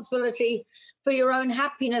responsibility for your own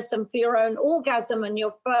happiness and for your own orgasm and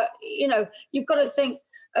you've got to think,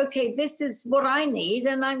 okay, this is what I need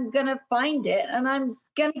and I'm going to find it and I'm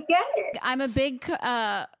going to get it. I'm a big,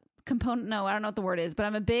 component. No, I don't know what the word is, but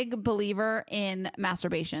I'm a big believer in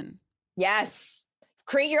masturbation. Yes.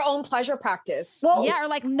 Create your own pleasure practice. Well,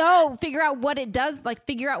 figure out what it does,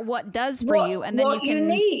 figure out what does for you. And then you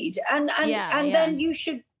need. And then you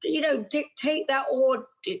should, dictate that or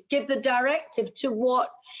give the directive to what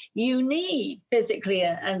you need physically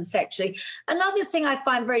and sexually. Another thing I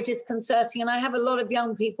find very disconcerting, and I have a lot of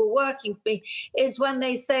young people working for me, is when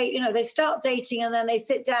they say, they start dating and then they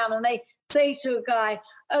sit down and they say to a guy,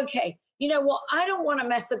 okay, you know what? I don't want to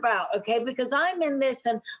mess about, okay, because I'm in this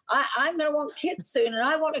and I'm going to want kids soon and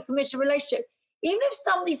I want to commit a relationship. Even if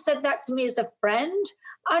somebody said that to me as a friend,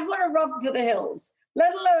 I'd want to run for the hills,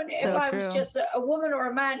 let alone if I was just a woman or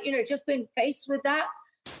a man, just being faced with that.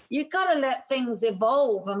 You got to let things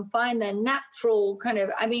evolve and find their natural kind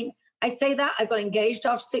of, I say that I got engaged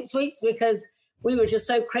after 6 weeks because we were just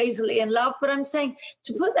so crazily in love. But I'm saying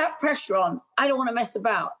to put that pressure on, I don't want to mess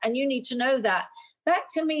about. And you need to know that. That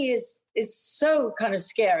to me is so kind of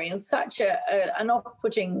scary and such an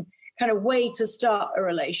off-putting kind of way to start a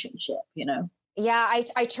relationship, Yeah,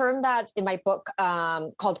 I term that in my book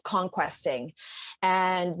called conquesting.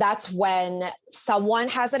 And that's when someone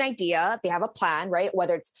has an idea, they have a plan, right?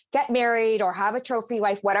 Whether it's get married or have a trophy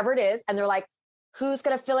wife, whatever it is. And they're like, who's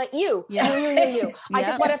going to fill it? You. I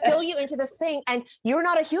just want to fill you into this thing. And you're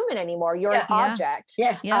not a human anymore. You're an object,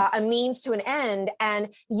 a means to an end. And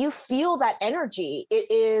you feel that energy.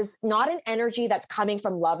 It is not an energy that's coming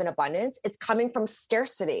from love and abundance. It's coming from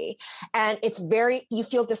scarcity. And you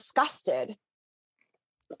feel disgusted.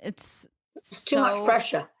 It's too much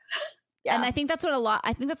pressure. Yeah. And I think that's what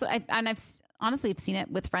I've honestly seen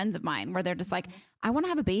it with friends of mine where they're just like, I want to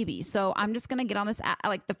have a baby. So I'm just going to get on this,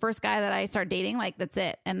 like the first guy that I start dating, like that's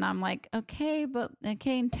it. And I'm like, okay,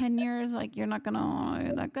 in 10 years, like you're not going to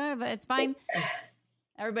be that guy, but it's fine.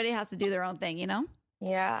 Everybody has to do their own thing,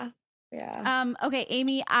 Yeah. Yeah. Okay,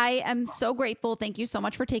 Amy, I am so grateful. Thank you so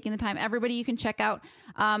much for taking the time. Everybody, you can check out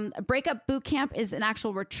Breakup Bootcamp is an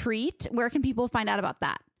actual retreat. Where can people find out about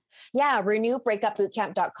that? Yeah,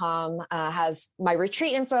 renewbreakupbootcamp.com has my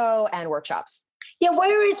retreat info and workshops. Yeah,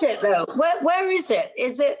 where is it though? Where is it?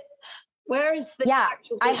 Where is the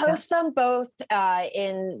actual I host them both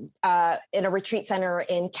in a retreat center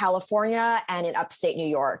in California and in upstate New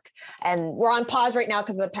York. And we're on pause right now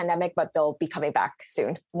because of the pandemic, but they'll be coming back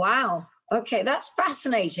soon. Wow. Okay, that's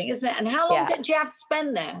fascinating, isn't it? And how long did you have to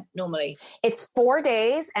spend there normally? It's 4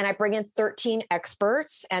 days, and I bring in 13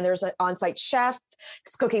 experts, and there's an on-site chef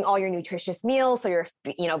cooking all your nutritious meals, so you're,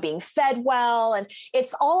 being fed well, and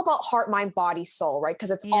it's all about heart, mind, body, soul, right?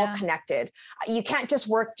 Because it's all connected. You can't just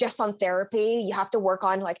work just on therapy. You have to work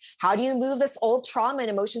on how do you move this old trauma and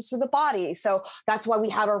emotions through the body? So that's why we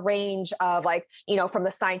have a range of from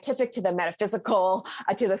the scientific to the metaphysical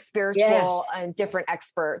to the spiritual and different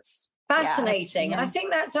experts. Fascinating. I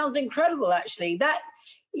think that sounds incredible, actually.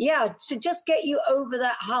 To just get you over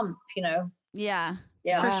that hump, Yeah,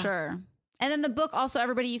 for sure. And then the book also,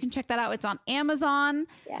 everybody, you can check that out. It's on Amazon.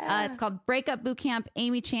 It's called Breakup Bootcamp.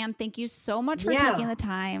 Amy Chan, thank you so much for taking the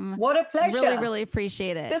time. What a pleasure. Really, really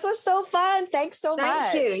appreciate it. This was so fun. Thanks so much.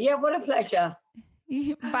 Thank you. Yeah, what a pleasure.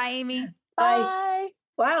 Bye, Amy. Bye.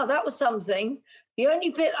 Wow, that was something. The only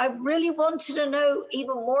bit I really wanted to know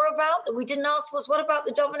even more about that we didn't ask was, what about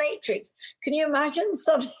the dominatrix? Can you imagine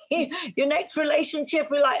suddenly your next relationship,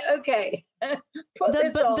 we're like, okay, put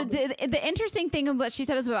this on. The interesting thing of what she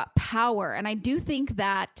said is about power. And I do think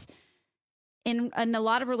that in a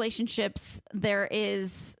lot of relationships, there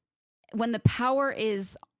is, when the power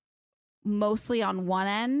is mostly on one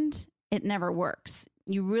end, it never works.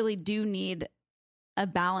 You really do need a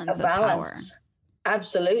balance of power.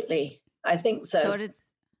 Absolutely. I think so.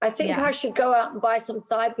 I think I should go out and buy some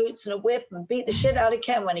thigh boots and a whip and beat the shit out of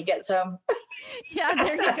Ken when he gets home. Yeah,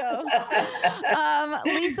 there you go.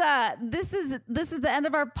 Lisa, this is the end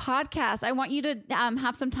of our podcast. I want you to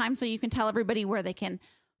have some time so you can tell everybody where they can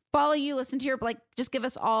follow you, listen to your, just give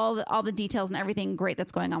us all the details and everything great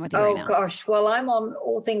that's going on with you right now. Oh gosh. Well, I'm on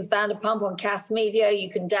All Things Vanderpump on Cast Media. You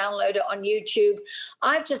can download it on YouTube.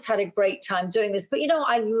 I've just had a great time doing this, but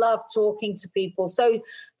I love talking to people. So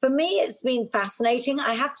for me, it's been fascinating.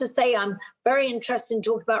 I have to say, I'm very interested in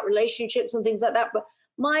talking about relationships and things like that, but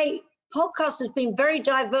my podcast has been very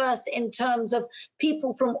diverse in terms of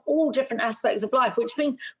people from all different aspects of life, which has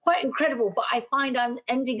been quite incredible. But I find I'm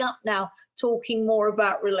ending up now talking more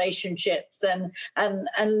about relationships and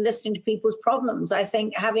listening to people's problems. I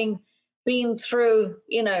think having been through,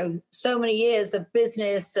 so many years of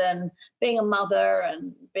business and being a mother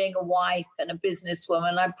and being a wife and a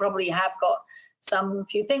businesswoman, I probably have got some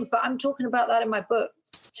few things, but I'm talking about that in my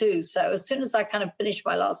books too. So as soon as I kind of finish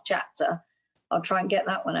my last chapter, I'll try and get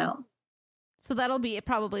that one out. So that'll be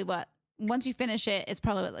probably once you finish it, it's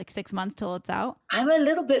probably 6 months till it's out. I'm a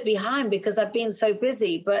little bit behind because I've been so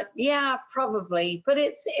busy, but yeah, probably. But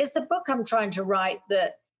it's a book I'm trying to write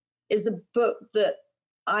that is a book that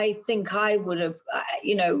I think I would have,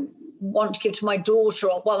 want to give to my daughter,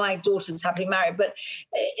 or my daughter's happily married. But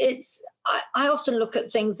I often look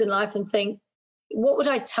at things in life and think, what would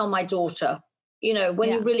I tell my daughter?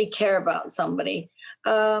 When you really care about somebody.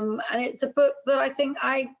 And it's a book that I think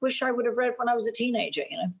I wish I would have read when I was a teenager,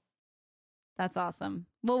 That's awesome.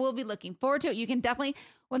 Well, we'll be looking forward to it. You can definitely,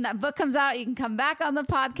 when that book comes out, you can come back on the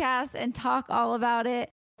podcast and talk all about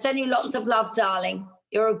it. Send you lots of love, darling.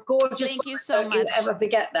 You're a gorgeous. Thank you so much. Don't you ever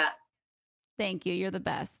forget that. Thank you. You're the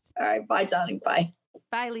best. All right. Bye, darling. Bye.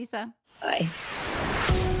 Bye, Lisa. Bye.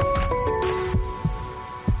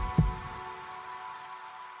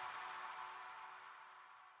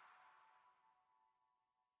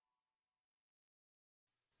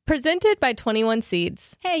 Presented by 21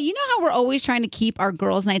 Seeds. Hey, you know how we're always trying to keep our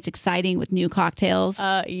girls' nights exciting with new cocktails?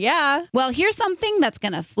 Yeah. Well, here's something that's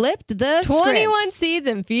going to flip the 21 script. Seeds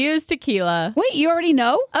infused tequila. Wait, you already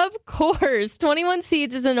know? Of course. 21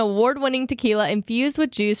 Seeds is an award-winning tequila infused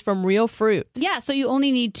with juice from real fruit. Yeah, so you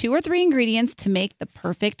only need 2 or 3 ingredients to make the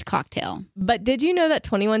perfect cocktail. But did you know that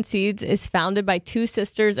 21 Seeds is founded by 2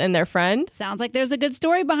 sisters and their friend? Sounds like there's a good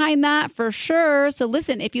story behind that for sure. So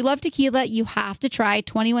listen, if you love tequila, you have to try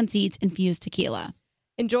 21 Seeds infused tequila.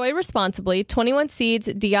 Enjoy responsibly. 21 Seeds,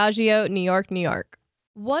 Diageo, New York, New York.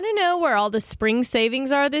 Want to know where all the spring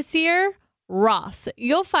savings are this year? Ross.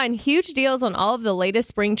 You'll find huge deals on all of the latest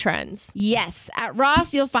spring trends. Yes. At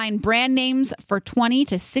Ross, you'll find brand names for 20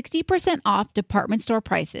 to 60% off department store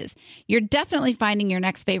prices. You're definitely finding your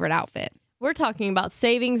next favorite outfit. We're talking about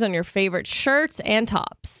savings on your favorite shirts and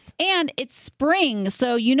tops. And it's spring,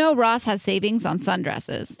 so Ross has savings on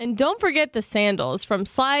sundresses. And don't forget the sandals. From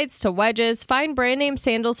slides to wedges, find brand name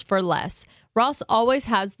sandals for less. Ross always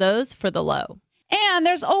has those for the low. And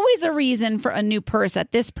there's always a reason for a new purse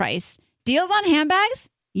at this price. Deals on handbags?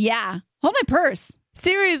 Yeah. Hold my purse.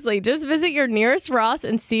 Seriously, just visit your nearest Ross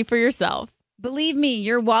and see for yourself. Believe me,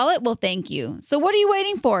 your wallet will thank you. So what are you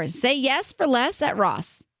waiting for? Say yes for less at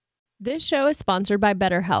Ross. This show is sponsored by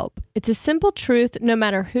BetterHelp. It's a simple truth. No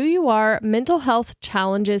matter who you are, mental health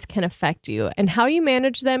challenges can affect you, and how you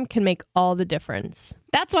manage them can make all the difference.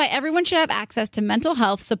 That's why everyone should have access to mental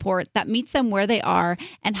health support that meets them where they are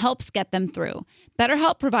and helps get them through.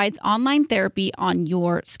 BetterHelp provides online therapy on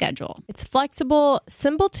your schedule. It's flexible,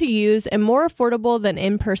 simple to use, and more affordable than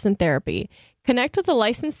in-person therapy. Connect with a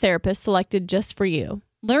licensed therapist selected just for you.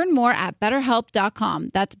 Learn more at BetterHelp.com.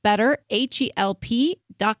 That's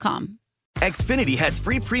BetterHelp.com. Xfinity has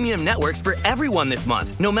free premium networks for everyone this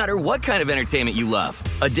month, no matter what kind of entertainment you love.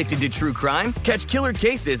 Addicted to true crime? Catch killer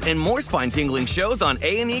cases and more spine-tingling shows on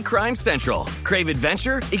A&E Crime Central. Crave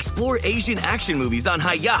adventure? Explore Asian action movies on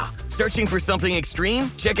Hi-Ya. Searching for something extreme?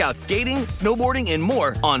 Check out skating, snowboarding, and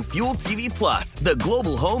more on Fuel TV Plus, the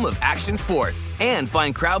global home of action sports. And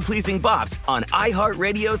find crowd-pleasing bops on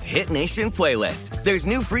iHeartRadio's Hit Nation playlist. There's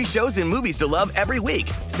new free shows and movies to love every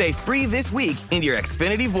week. Say free this week in your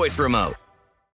Xfinity voice remote.